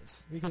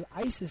ISIS, because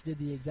ISIS did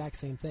the exact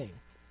same thing.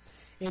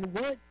 And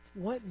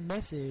what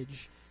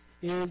message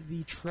is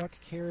the truck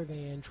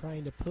caravan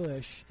trying to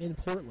push in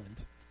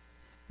Portland?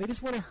 They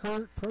just want to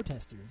hurt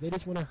protesters. They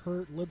just want to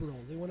hurt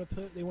liberals. They want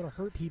to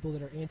hurt people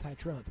that are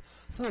anti-Trump.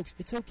 Folks,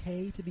 it's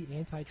okay to be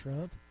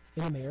anti-Trump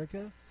in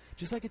America,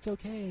 just like it's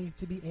okay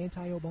to be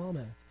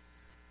anti-Obama.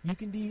 You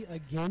can be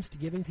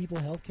against giving people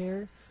health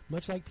care,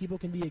 much like people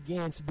can be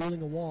against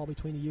building a wall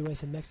between the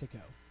U.S. and Mexico.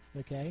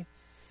 Okay?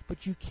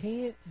 but you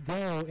can't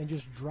go and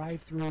just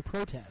drive through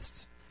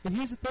protests. And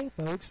here's the thing,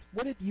 folks.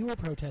 What if you were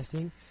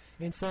protesting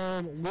and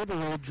some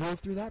liberal drove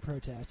through that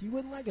protest? You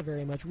wouldn't like it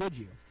very much, would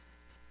you?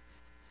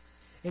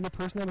 And the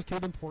person that was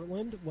killed in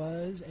Portland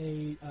was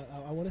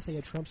I want to say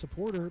a Trump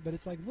supporter, but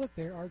it's like, look,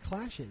 there are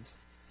clashes.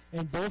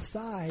 And both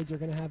sides are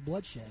going to have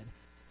bloodshed.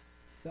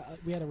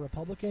 We had a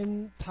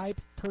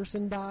Republican-type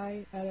person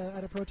die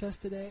at a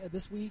protest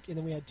this week, and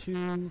then we had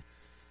 2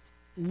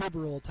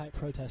 liberal-type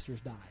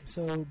protesters die.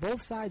 So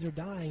both sides are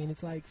dying, and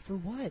it's like, for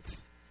what?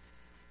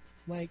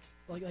 Like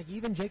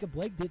even Jacob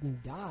Blake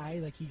didn't die,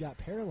 like he got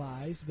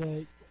paralyzed,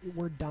 but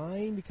we're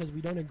dying because we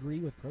don't agree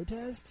with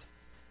protest?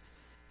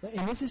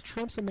 And this is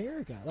Trump's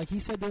America. Like he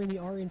said during the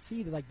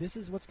RNC, that like this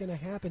is what's going to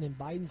happen in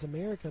Biden's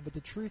America, but the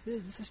truth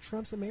is this is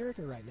Trump's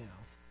America right now.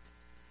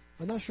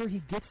 I'm not sure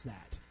he gets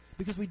that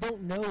because we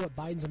don't know what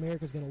Biden's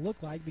America is going to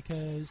look like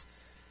because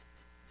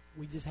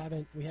we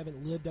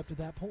haven't lived up to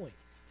that point.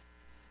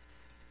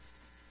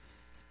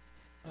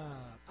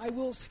 I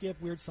will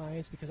skip Weird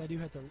Science because I do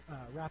have to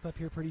wrap up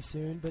here pretty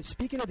soon. But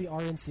speaking of the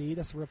RNC,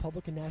 that's the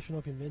Republican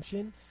National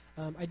Convention,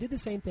 I did the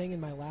same thing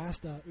in my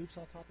last Oops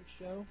All Topics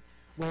show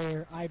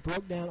where I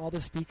broke down all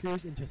the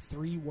speakers into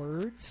 3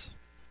 words.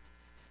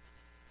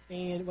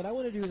 And what I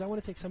want to do is I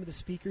want to take some of the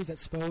speakers that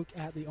spoke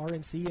at the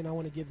RNC and I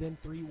want to give them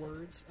 3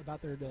 words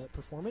about their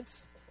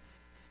performance.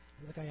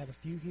 Looks like I have a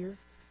few here.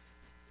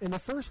 And the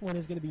first one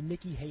is going to be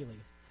Nikki Haley.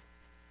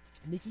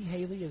 Nikki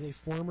Haley is a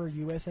former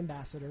U.S.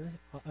 ambassador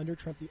under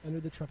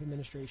the Trump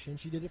administration.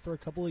 She did it for a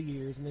couple of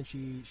years, and then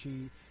she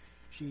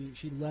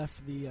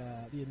left the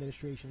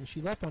administration.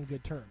 She left on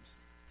good terms,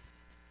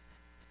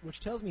 which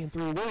tells me in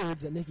 3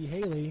 words that Nikki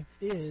Haley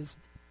is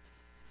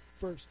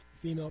first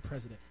female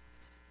president.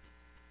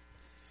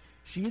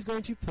 She is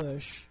going to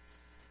push.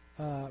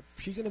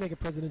 She's going to make a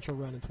presidential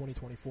run in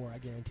 2024. I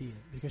guarantee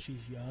it, because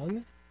she's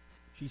young,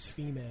 she's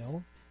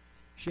female.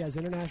 She has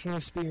international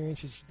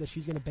experience that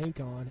she's going to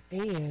bank on,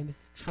 and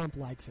Trump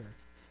likes her.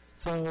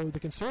 So the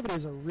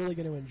conservatives are really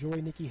going to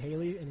enjoy Nikki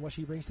Haley and what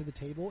she brings to the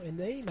table, and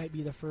they might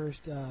be the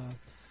first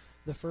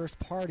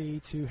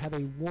party to have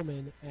a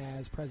woman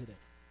as president.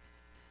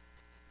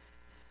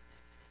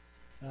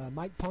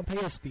 Mike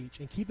Pompeo's speech,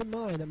 and keep in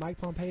mind that Mike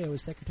Pompeo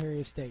is Secretary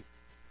of State.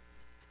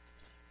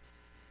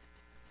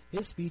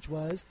 His speech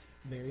was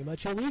very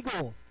much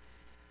illegal.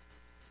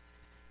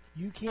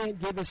 You can't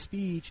give a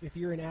speech if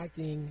you're an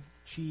acting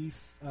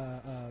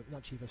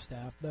not chief of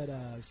staff, but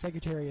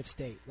Secretary of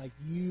State. Like,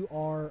 you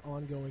are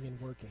ongoing and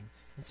working.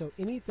 And so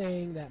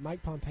anything that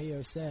Mike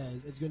Pompeo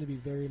says is going to be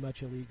very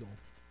much illegal.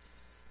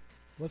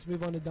 Let's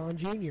move on to Don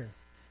Jr.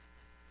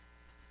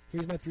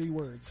 Here's my 3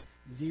 words.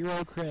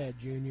 Zero cred,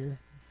 Jr.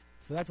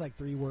 So that's like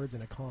 3 words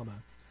and a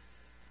comma.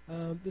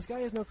 This guy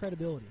has no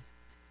credibility.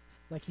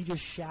 Like, he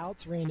just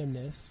shouts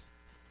randomness.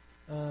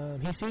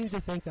 He seems to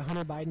think that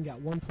Hunter Biden got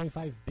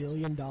 $1.5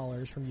 billion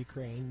from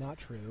Ukraine. Not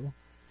true.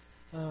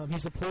 He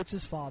supports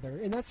his father,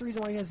 and that's the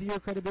reason why he has 0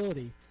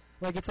 credibility.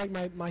 Like, it's like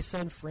my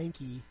son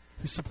Frankie,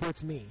 who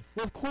supports me.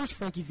 Well, of course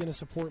Frankie's going to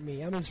support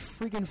me. I'm his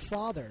freaking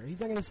father. He's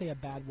not going to say a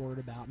bad word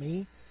about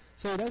me.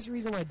 So that's the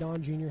reason why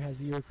Don Jr. has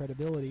 0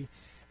 credibility.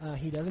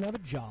 He doesn't have a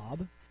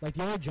job. Like,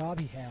 the only job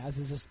he has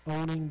is just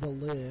owning the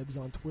libs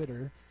on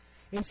Twitter.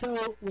 And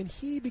so if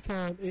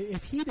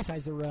he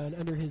decides to run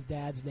under his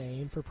dad's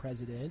name for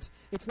president,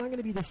 it's not going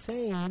to be the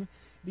same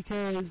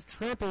because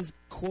Trump is,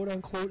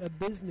 quote-unquote, a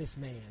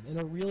businessman and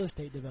a real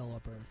estate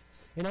developer.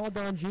 And all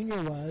Don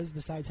Jr. was,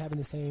 besides having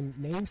the same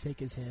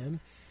namesake as him,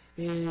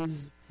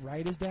 is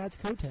ride his dad's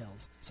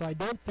coattails. So I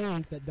don't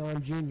think that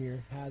Don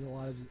Jr. has a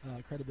lot of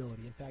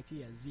credibility. In fact,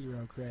 he has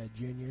 0 cred,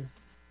 Jr.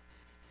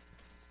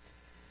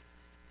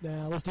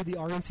 Now, let's do the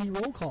RNC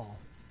roll call.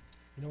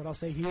 You know what I'll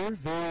say here?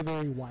 Very,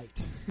 very white.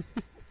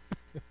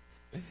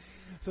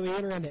 So they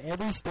went around to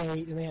every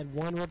state, and they had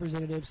one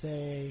representative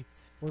say,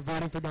 we're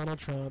voting for Donald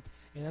Trump.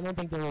 And I don't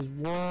think there was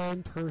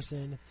one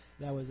person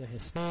that was a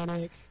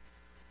Hispanic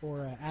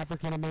or an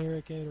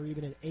African-American or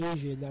even an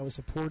Asian that was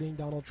supporting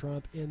Donald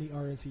Trump in the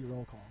RNC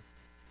roll call.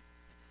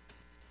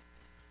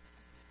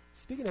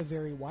 Speaking of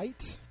very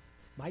white,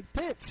 Mike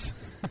Pence.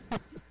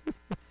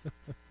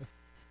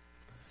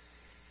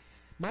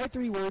 My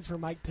 3 words for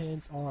Mike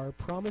Pence are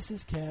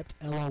promises kept,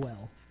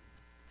 LOL.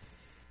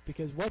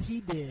 Because what he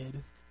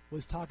did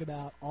was talk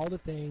about all the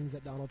things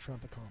that Donald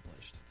Trump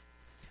accomplished.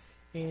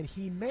 And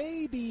he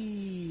may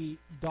be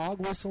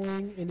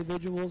dog-whistling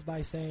individuals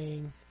by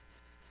saying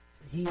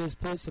he has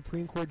put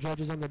Supreme Court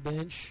judges on the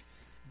bench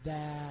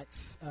that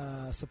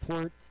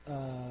support,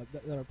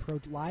 that are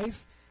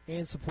pro-life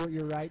and support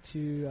your right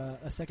to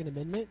a Second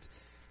Amendment.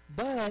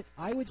 But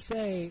I would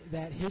say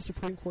that his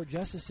Supreme Court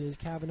justices,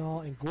 Kavanaugh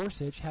and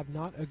Gorsuch, have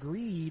not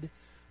agreed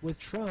with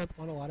Trump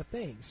on a lot of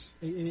things.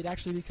 It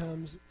actually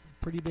becomes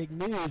pretty big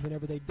news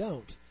whenever they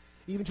don't,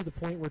 even to the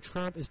point where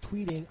Trump is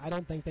tweeting, I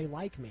don't think they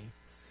like me.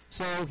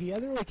 So he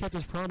hasn't really kept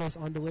his promise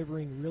on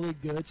delivering really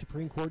good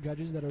Supreme Court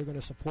judges that are going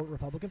to support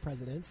Republican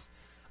presidents.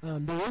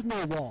 There is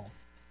no wall.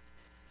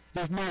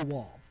 There's no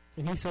wall.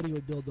 And he said he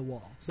would build the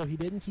wall. So he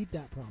didn't keep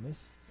that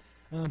promise.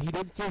 He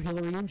did throw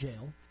Hillary in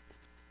jail.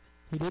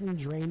 He didn't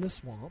drain the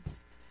swamp.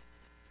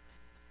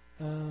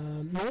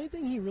 The only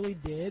thing he really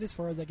did as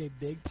far as like a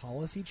big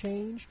policy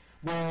change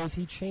was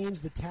he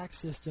changed the tax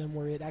system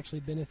where it actually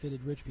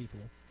benefited rich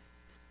people.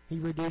 He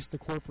reduced the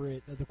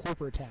corporate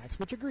tax,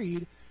 which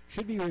agreed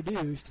should be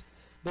reduced,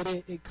 but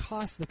it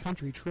costs the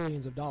country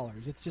trillions of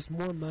dollars. It's just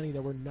more money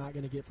that we're not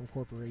going to get from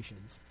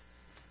corporations.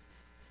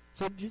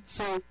 So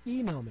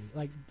email me,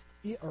 like,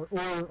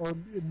 or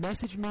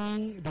message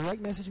me,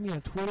 direct message me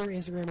on Twitter,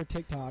 Instagram, or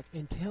TikTok,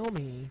 and tell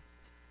me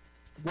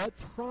what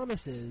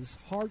promises,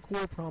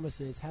 hardcore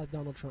promises, has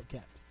Donald Trump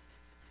kept.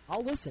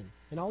 I'll listen,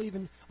 and I'll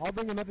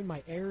bring them up in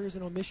my errors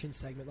and omissions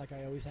segment like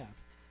I always have.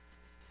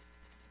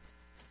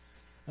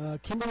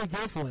 Kimberly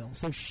Guilfoyle.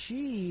 So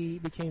she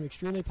became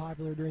extremely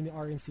popular during the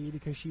RNC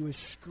because she was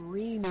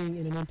screaming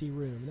in an empty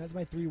room. And that's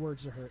my 3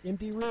 words to her.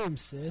 Empty room,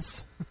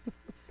 sis.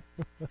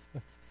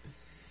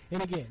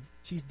 And again,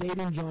 she's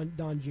dating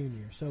Don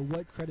Jr., so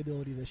what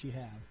credibility does she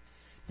have?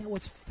 Now,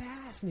 what's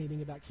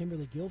fascinating about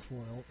Kimberly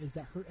Guilfoyle is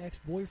that her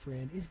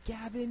ex-boyfriend is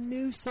Gavin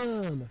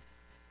Newsom,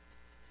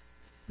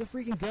 the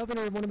freaking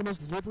governor of one of the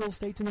most liberal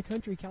states in the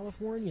country,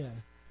 California.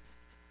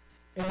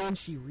 And then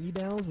she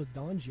rebounds with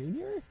Don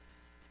Jr.?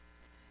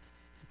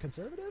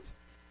 Conservative?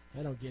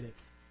 I don't get it.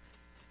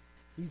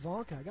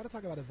 Ivanka. I got to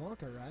talk about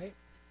Ivanka, right?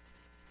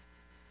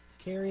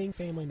 Carrying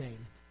family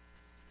name.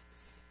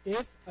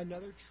 If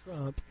another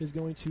Trump is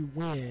going to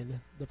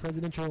win the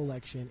presidential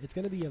election, it's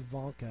going to be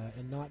Ivanka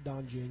and not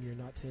Don Jr.,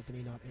 not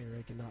Tiffany, not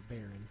Eric, and not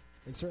Barron,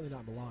 and certainly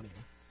not Melania.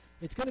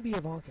 It's going to be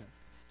Ivanka.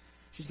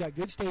 She's got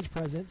good stage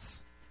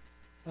presence.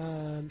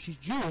 She's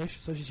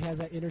Jewish, so she has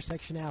that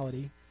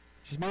intersectionality.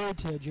 She's married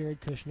to Jared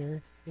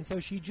Kushner, and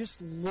so she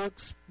just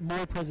looks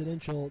more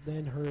presidential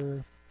than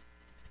her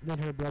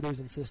brothers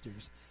and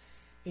sisters.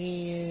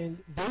 And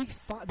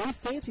they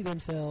fancy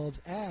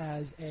themselves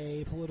as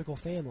a political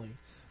family.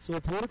 So a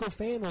political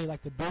family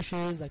like the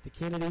Bushes, like the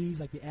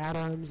Kennedys, like the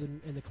Adams,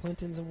 and the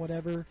Clintons and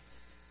whatever,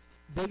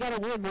 they got to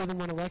win more than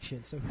one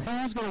election. So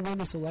who's going to win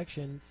this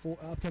election, for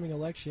upcoming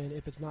election,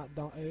 if it's not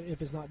Don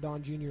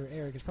Jr. or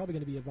Eric? It's probably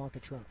going to be Ivanka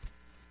Trump.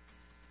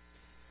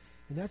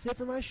 And that's it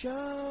for my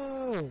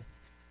show.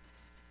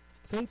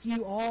 Thank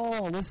you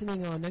all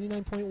listening on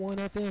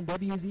 99.1 FM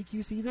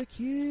WZQC The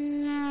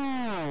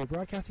Q,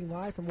 broadcasting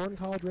live from Morton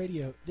College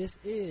Radio. This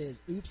is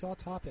Oops All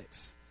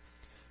Topics.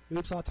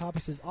 Oops All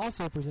Topics is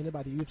also presented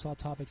by the Oops All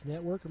Topics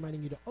Network,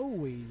 reminding you to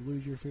always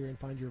lose your fear and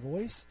find your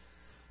voice.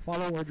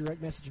 Follow or direct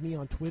message me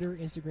on Twitter,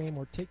 Instagram,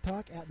 or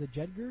TikTok at The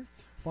Jedgar.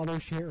 Follow,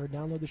 share, or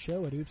download the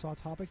show at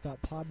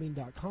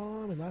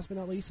oopsalltopics.podbean.com. And last but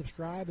not least,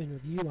 subscribe and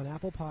review on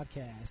Apple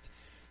Podcast.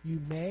 You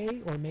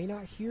may or may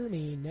not hear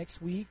me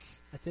next week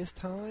at this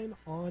time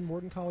on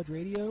Morton College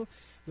Radio,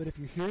 but if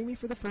you're hearing me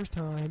for the first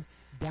time,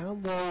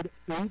 download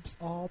Oops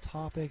All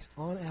Topics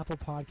on Apple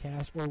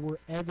Podcasts or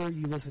wherever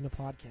you listen to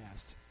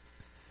podcasts.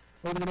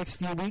 Over the next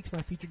few weeks,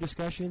 my featured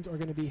discussions are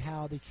going to be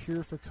how the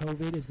cure for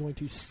COVID is going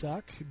to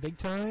suck big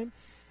time,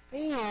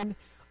 and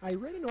I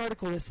read an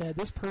article that said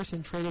this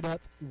person traded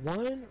up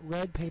one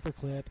red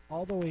paperclip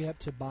all the way up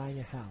to buying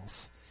a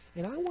house.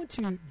 And I want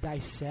to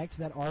dissect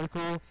that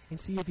article and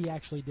see if he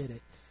actually did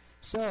it.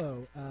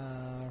 So,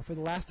 for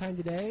the last time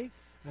today,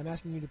 I'm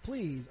asking you to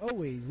please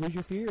always lose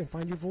your fear and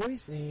find your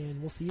voice, and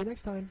we'll see you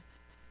next time.